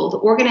people, the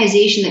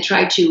organization that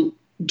tried to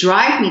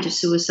drive me to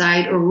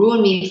suicide or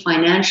ruin me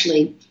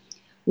financially,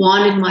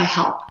 wanted my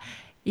help.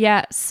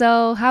 Yeah.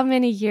 So how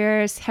many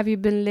years have you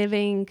been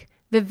living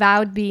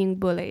without being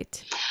bullied?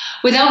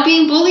 Without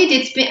being bullied,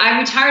 I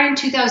retired in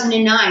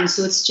 2009,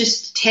 so it's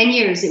just 10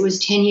 years. It was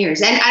 10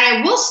 years. And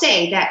I will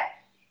say that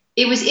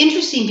it was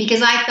interesting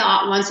because I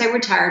thought once I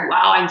retired,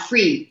 wow, I'm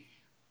free.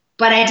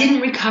 But I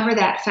didn't recover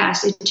that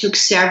fast. It took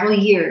several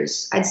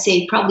years. I'd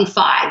say probably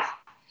 5.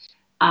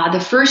 The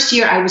first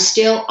year I was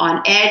still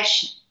on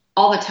edge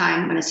all the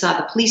time. When I saw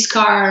the police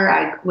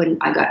car, when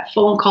I got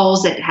phone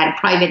calls that had a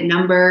private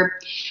number,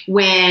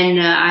 when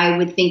I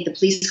would think the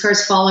police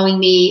car's following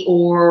me,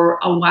 or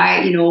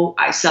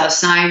I saw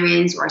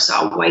sirens, or I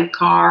saw a white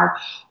car,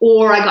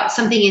 or I got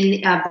something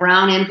in a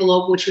brown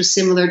envelope, which was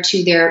similar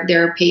to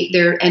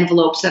their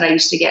envelopes that I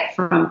used to get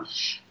from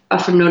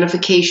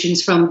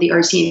notifications from the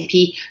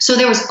RCMP. So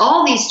there was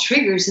all these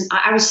triggers, and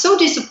I was so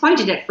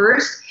disappointed at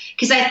first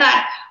because I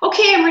thought,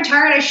 okay, I'm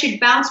retired, I should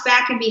bounce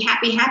back and be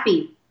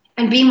happy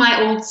and be my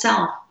old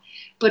self.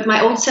 But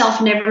my old self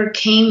never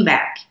came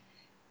back.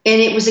 And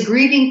it was a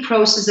grieving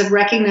process of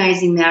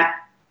recognizing that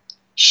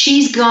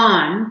she's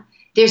gone.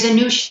 There's a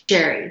new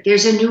Sherry.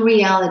 There's a new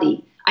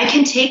reality. I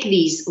can take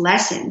these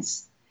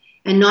lessons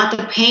and not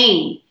the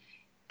pain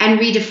and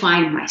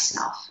redefine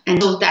myself.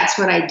 And so that's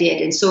what I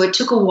did. And so it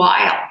took a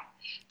while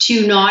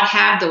to not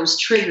have those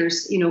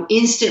triggers,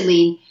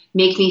 instantly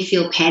make me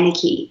feel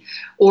panicky,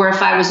 or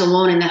if I was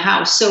alone in the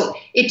house. So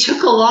it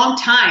took a long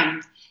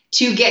time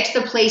to get to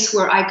the place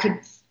where I could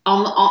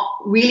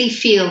really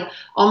feel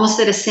almost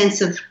at a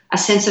sense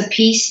of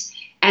peace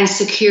and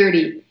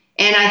security.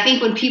 And I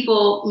think when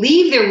people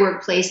leave their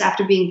workplace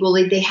after being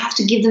bullied, they have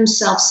to give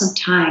themselves some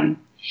time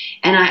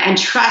and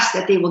trust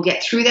that they will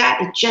get through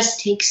that. It just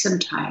takes some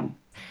time.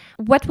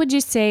 What would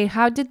you say?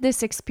 How did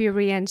this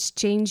experience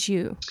change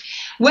you?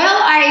 Well,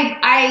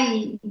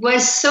 I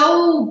was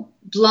so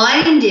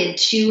blinded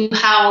to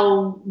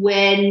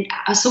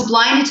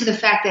blinded to the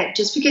fact that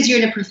just because you're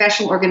in a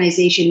professional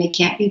organization, there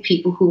can't be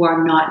people who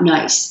are not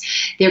nice.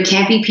 There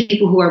can't be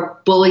people who are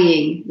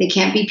bullying. There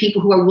can't be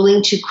people who are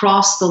willing to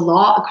cross the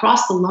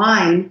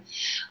line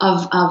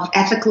of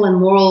ethical and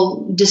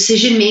moral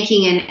decision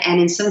making,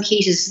 and in some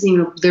cases,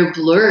 they're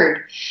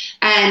blurred.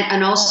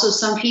 And also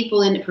some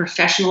people in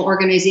professional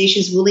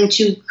organizations willing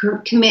to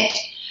commit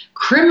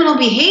criminal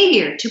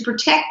behavior to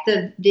protect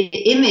the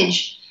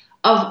image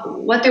of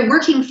what they're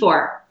working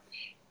for.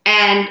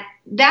 And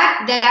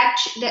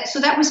so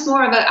that was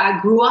more of I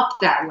grew up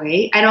that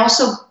way, and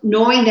also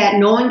knowing that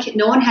no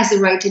one has the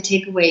right to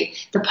take away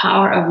the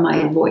power of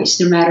my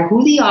voice, no matter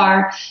who they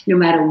are, no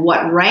matter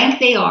what rank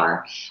they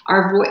are.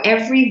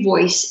 Every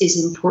voice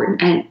is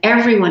important, and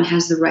everyone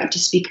has the right to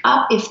speak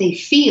up if they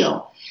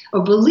feel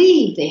or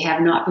believe they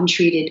have not been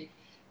treated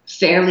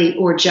fairly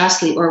or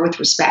justly or with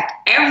respect.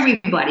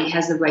 Everybody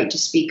has the right to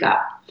speak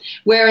up.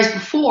 Whereas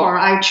before,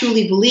 I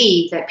truly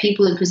believed that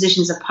people in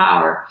positions of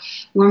power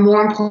were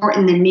more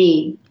important than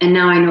me. And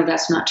now I know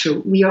that's not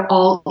true. We are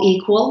all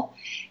equal,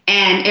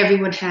 and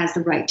everyone has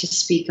the right to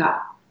speak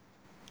up.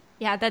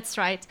 Yeah, that's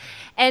right.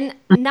 And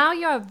now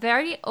you're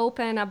very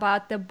open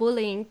about the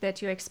bullying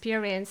that you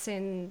experience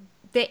in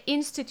the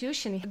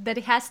institution that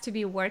has to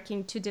be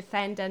working to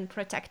defend and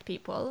protect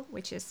people,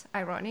 which is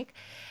ironic.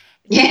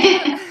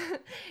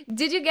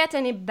 Did you get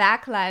any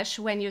backlash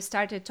when you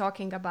started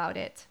talking about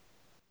it?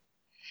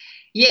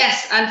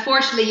 Yes,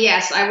 unfortunately,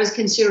 yes. I was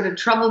considered a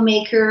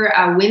troublemaker.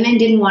 Women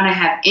didn't want to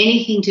have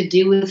anything to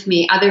do with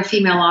me, other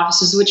female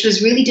officers, which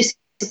was really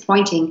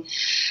disappointing,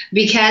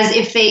 because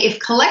if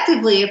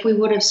collectively we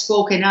would have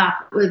spoken up,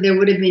 there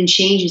would have been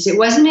changes. It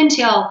wasn't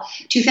until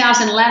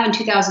 2011,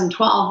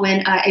 2012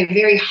 when a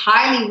very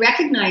highly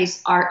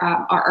recognized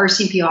our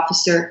RCMP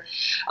officer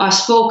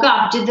spoke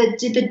up.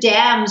 Did the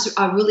dams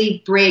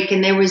really break?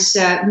 And there was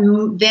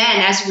then,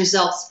 as a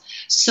result,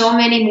 so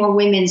many more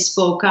women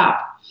spoke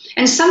up.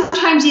 And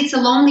sometimes it's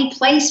a lonely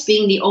place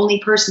being the only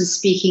person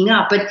speaking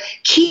up, but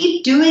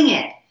keep doing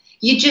it.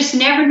 You just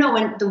never know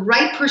when the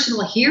right person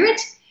will hear it,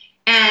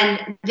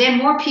 and then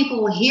more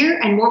people will hear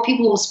and more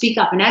people will speak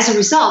up. And as a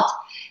result,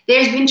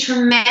 there's been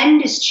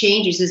tremendous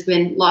changes. There's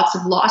been lots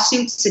of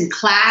lawsuits and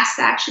class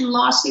action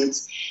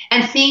lawsuits,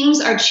 and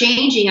things are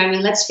changing. I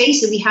mean, let's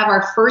face it, we have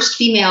our first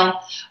female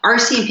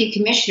RCMP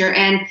commissioner,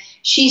 and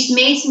she's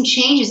made some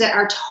changes that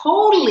are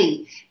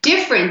totally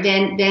different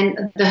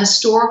than the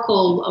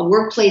historical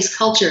workplace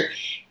culture.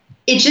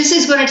 It just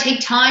is going to take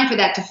time for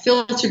that to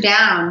filter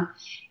down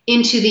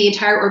into the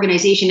entire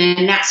organization,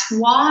 and that's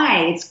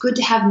why it's good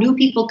to have new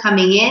people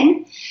coming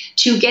in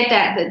to get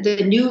that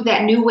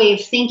new way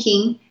of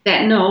thinking.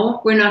 That no,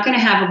 we're not going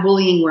to have a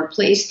bullying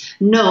workplace.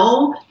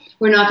 No,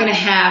 we're not going to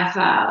have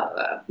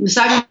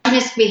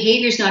misogynist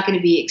behavior is not going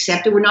to be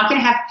accepted. We're not going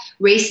to have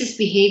racist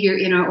behavior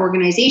in our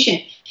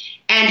organization,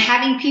 and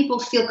having people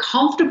feel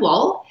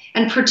comfortable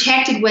and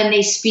protected when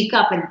they speak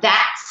up, and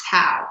that's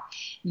how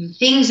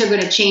things are going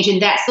to change. And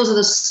those are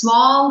the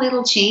small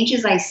little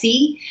changes I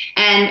see.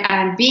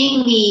 And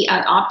being the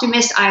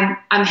optimist,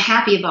 I'm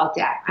happy about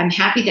that. I'm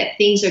happy that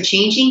things are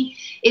changing.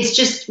 It's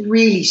just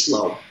really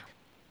slow.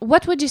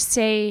 What would you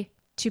say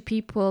to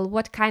people?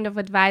 What kind of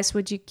advice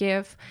would you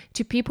give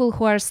to people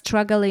who are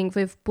struggling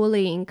with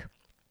bullying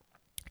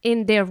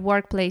in their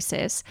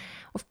workplaces.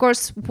 Of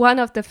course, one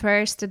of the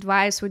first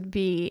advice would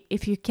be,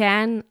 if you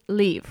can,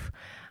 leave.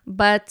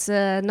 But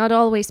not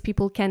always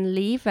people can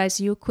leave, as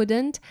you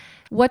couldn't.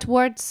 What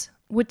words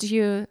would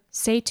you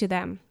say to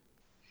them?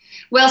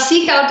 Well,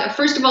 seek out,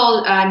 first of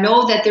all,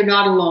 know that they're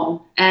not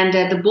alone. And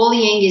the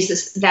bullying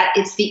is that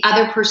it's the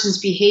other person's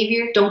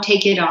behavior. Don't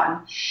take it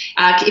on.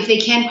 If they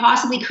can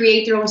possibly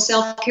create their own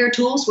self-care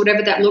tools,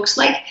 whatever that looks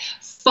like,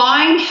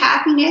 find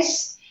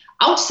happiness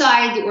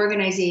outside the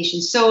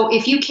organization. So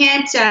if you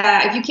can't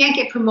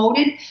get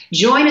promoted,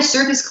 join a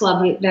service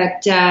club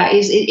that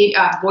is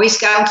Boy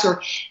Scouts,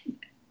 or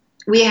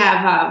we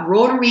have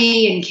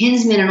Rotary and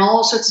Kinsmen and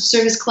all sorts of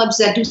service clubs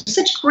that do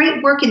such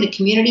great work in the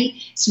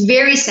community. It's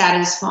very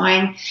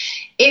satisfying.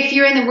 If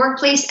you're in the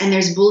workplace and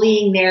there's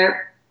bullying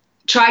there,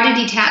 try to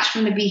detach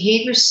from the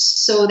behavior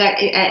so that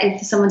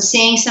if someone's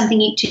saying something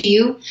to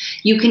you,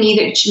 you can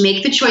either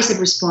make the choice of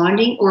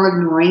responding or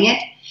ignoring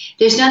it.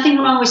 There's nothing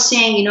wrong with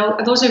saying,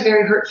 those are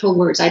very hurtful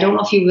words. I don't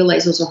know if you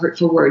realize those are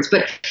hurtful words,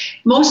 but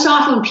most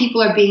often when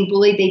people are being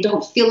bullied, they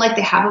don't feel like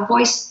they have a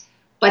voice.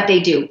 But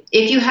they do.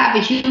 If you have a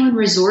human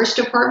resource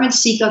department,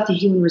 seek out the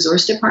human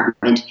resource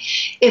department.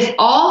 If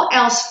all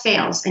else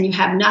fails and you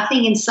have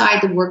nothing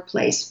inside the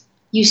workplace,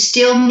 you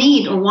still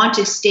need or want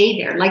to stay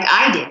there, like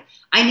I did.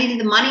 I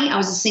needed the money. I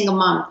was a single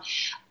mom.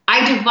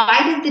 I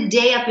divided the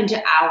day up into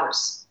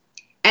hours,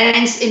 and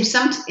in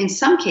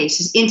some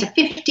cases into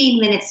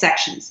 15-minute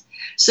sections.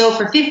 So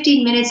for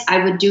 15 minutes,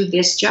 I would do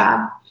this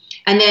job.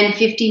 And then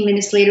 15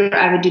 minutes later,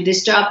 I would do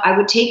this job. I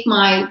would take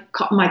my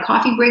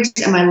coffee breaks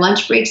and my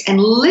lunch breaks and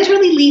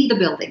literally leave the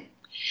building.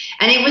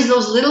 And it was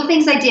those little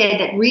things I did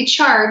that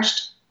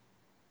recharged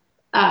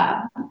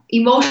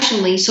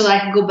emotionally so that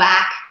I could go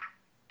back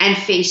and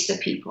face the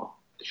people.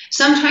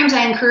 Sometimes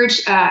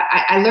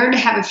I learned to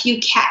have a few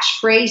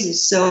catchphrases.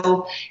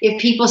 So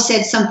if people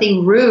said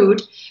something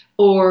rude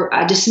or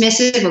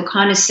dismissive or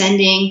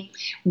condescending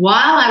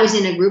while I was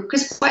in a group,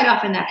 because quite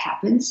often that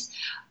happens,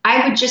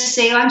 I would just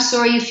say, I'm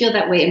sorry you feel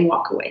that way, and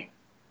walk away.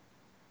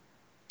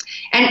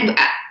 And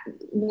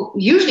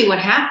usually what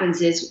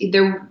happens is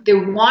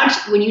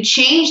when you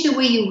change the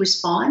way you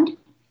respond,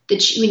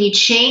 when you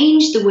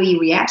change the way you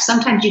react,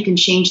 sometimes you can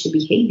change the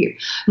behavior.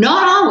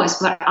 Not always,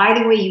 but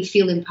either way you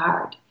feel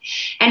empowered.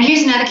 And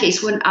here's another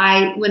case. When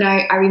I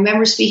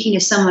remember speaking to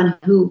someone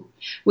who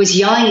was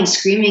yelling and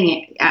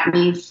screaming at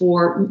me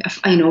for,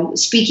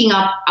 speaking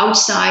up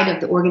outside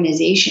of the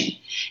organization.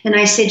 And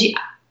I said,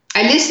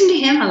 I listened to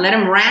him. I let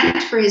him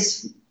rant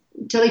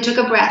till he took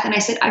a breath. And I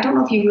said, I don't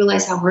know if you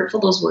realize how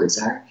hurtful those words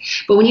are,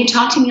 but when you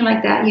talk to me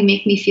like that, you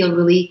make me feel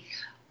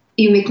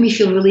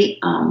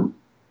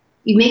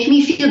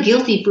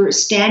guilty for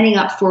standing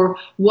up for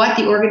what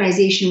the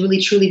organization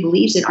really truly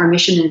believes in, our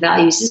mission and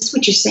values. This is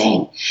what you're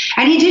saying.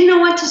 And he didn't know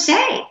what to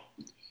say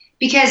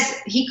because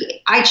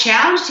I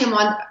challenged him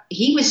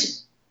he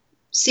was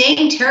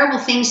saying terrible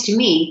things to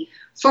me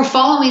for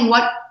following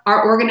what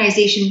our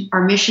organization,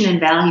 our mission and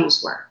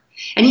values were.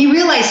 And he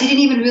didn't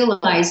even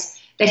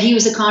realize that he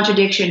was a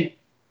contradiction.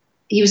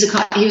 He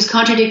was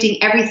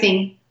contradicting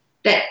everything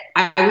that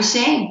I was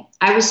saying.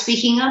 I was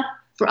speaking up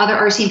for other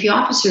RCMP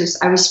officers.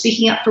 I was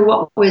speaking up for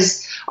what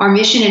was our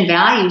mission and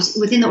values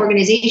within the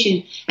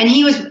organization. And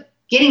he was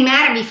getting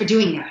mad at me for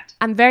doing that.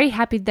 I'm very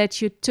happy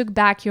that you took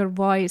back your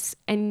voice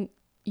and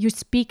you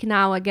speak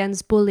now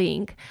against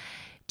bullying.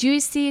 Do you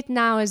see it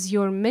now as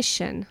your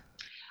mission?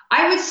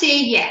 I would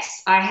say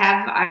yes.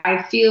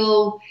 I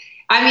feel...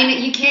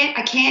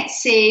 I can't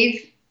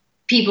save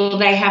people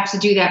that I have to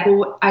do that.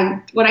 But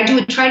what I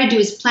try to do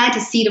is plant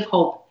a seed of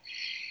hope.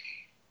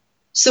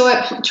 So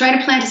I try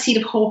to plant a seed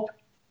of hope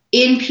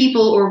in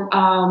people or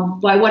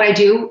by what I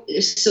do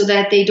so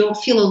that they don't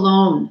feel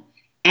alone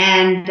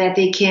and that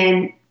they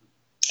can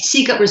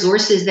seek out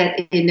resources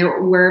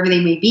wherever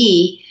they may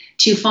be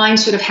to find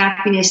sort of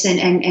happiness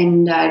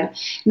and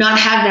not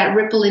have that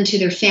ripple into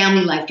their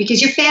family life, because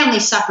your family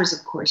suffers,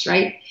 of course,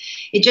 right?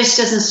 It just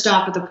doesn't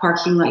stop at the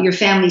parking lot. Your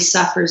family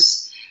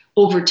suffers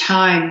over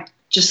time,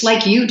 just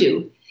like you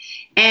do.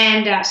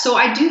 And so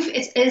I do,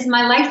 it's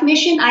my life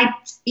mission.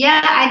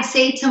 I'd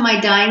say to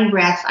my dying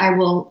breath, I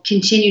will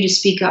continue to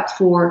speak up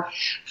for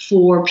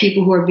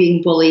people who are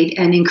being bullied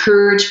and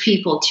encourage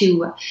people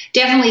to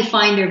definitely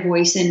find their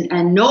voice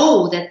and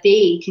know that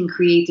they can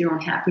create their own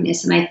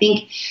happiness. And I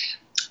think,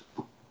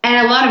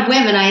 and a lot of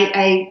women,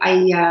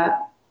 I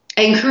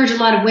encourage a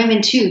lot of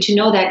women too to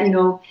know that,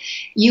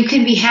 you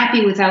can be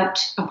happy without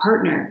a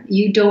partner.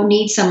 You don't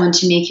need someone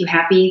to make you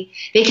happy.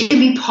 They can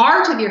be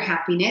part of your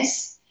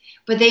happiness,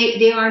 but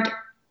they aren't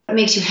what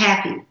makes you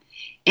happy.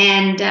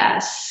 And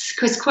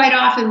because quite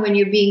often when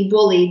you're being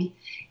bullied,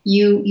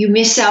 you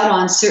miss out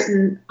on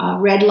certain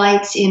red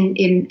lights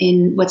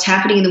in what's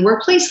happening in the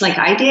workplace, like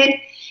I did.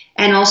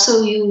 And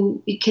also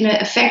it can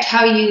affect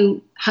how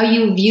you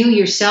view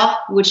yourself,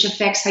 which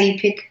affects how you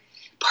pick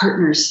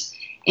partners.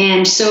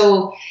 And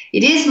so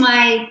it is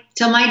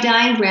till my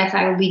dying breath,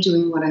 I will be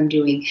doing what I'm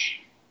doing.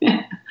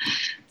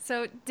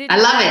 So I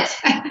love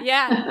it.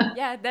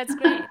 Yeah, that's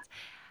great.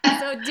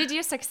 So did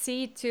you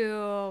succeed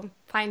to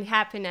find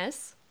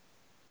happiness?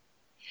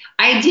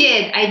 I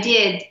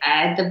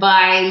did.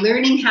 By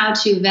learning how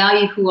to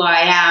value who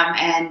I am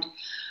and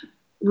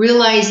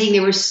realizing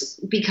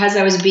because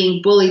I was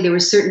being bullied, there were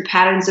certain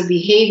patterns of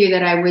behavior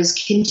that I was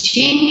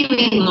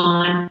continuing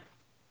on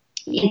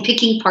in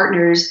picking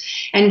partners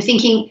and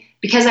thinking,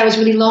 because I was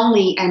really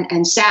lonely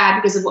and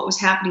sad because of what was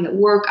happening at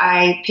work,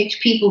 I picked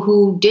people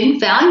who didn't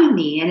value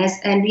me, and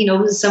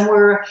some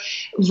were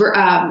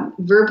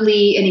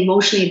verbally and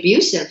emotionally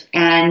abusive.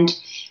 And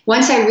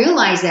once I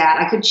realized that,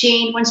 I could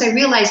change. Once I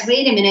realized,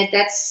 wait a minute,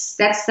 that's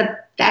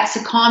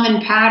a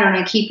common pattern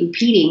I keep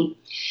repeating.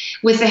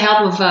 With the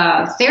help of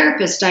a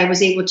therapist, I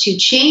was able to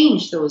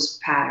change those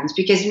patterns,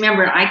 because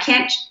remember, I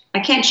can't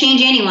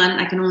change anyone.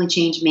 I can only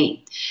change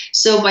me.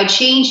 So by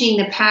changing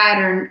the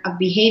pattern of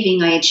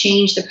behaving, I had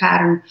changed the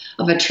pattern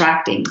of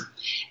attracting.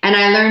 And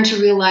I learned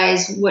to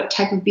realize what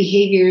type of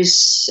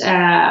behaviors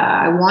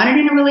I wanted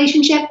in a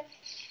relationship,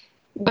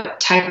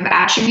 what type of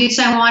attributes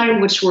I wanted,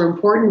 which were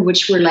important,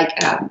 which were like,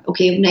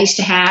 nice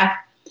to have.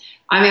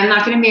 I mean, I'm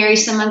not going to marry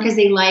someone because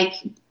they like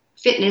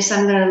fitness.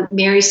 I'm going to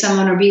marry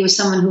someone or be with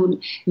someone who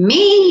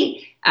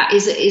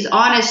is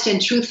honest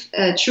and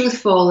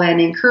truthful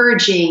and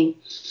encouraging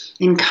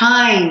and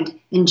kind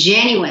and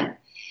genuine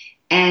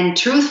and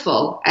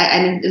truthful.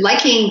 And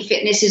liking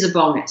fitness is a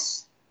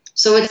bonus.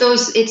 So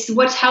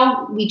it's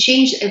how we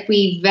change. If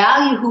we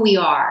value who we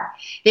are,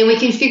 then we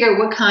can figure out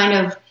what kind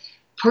of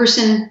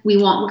person we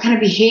want, what kind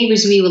of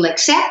behaviors we will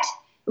accept,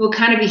 what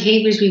kind of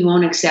behaviors we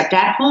won't accept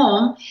at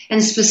home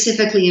and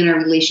specifically in our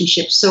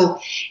relationship. So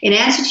in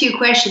answer to your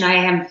question, I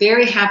am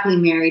very happily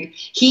married.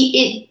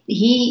 He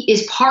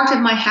is part of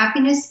my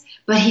happiness,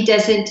 but he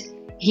doesn't,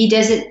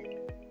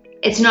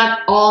 it's not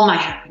all my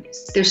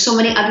happiness. There's so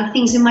many other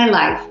things in my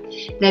life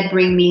that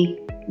bring me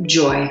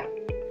joy.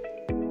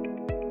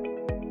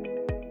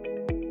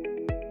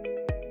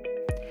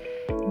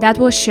 That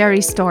was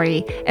Sherry's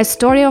story, a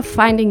story of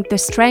finding the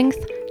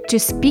strength to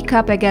speak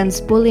up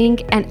against bullying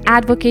and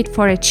advocate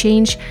for a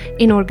change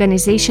in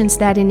organizations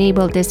that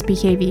enable this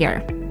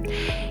behavior.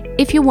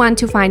 If you want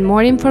to find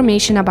more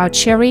information about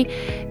Sherry,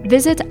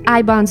 visit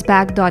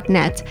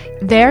ibounceback.net.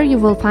 There you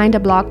will find a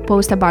blog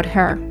post about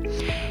her.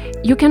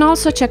 You can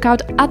also check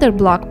out other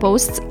blog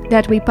posts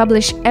that we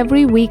publish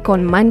every week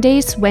on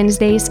Mondays,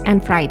 Wednesdays,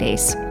 and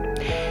Fridays.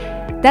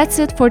 That's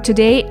it for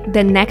today.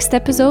 The next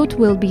episode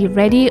will be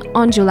ready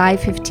on July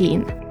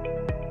 15.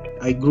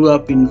 I grew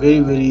up in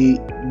very, very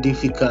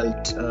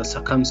difficult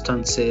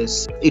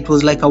circumstances. It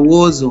was like a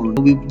war zone.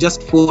 We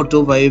just fought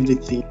over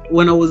everything.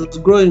 When I was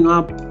growing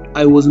up,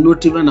 I was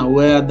not even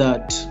aware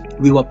that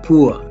we were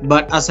poor.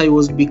 But as I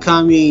was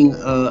becoming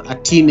a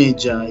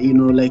teenager,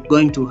 like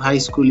going to high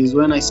school, is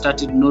when I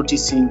started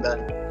noticing that,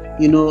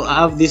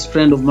 I have this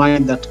friend of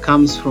mine that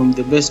comes from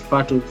the best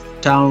part of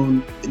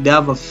town. They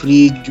have a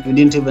fridge. We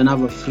didn't even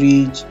have a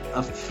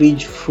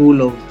fridge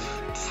full of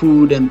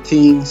food and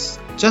things.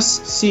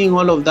 Just seeing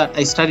all of that,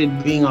 I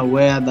started being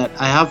aware that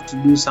I have to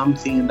do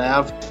something and I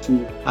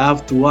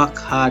have to work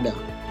harder.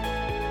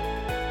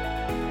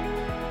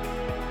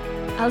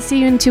 I'll see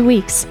you in 2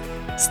 weeks.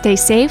 Stay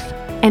safe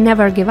and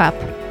never give up.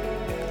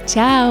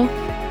 Ciao!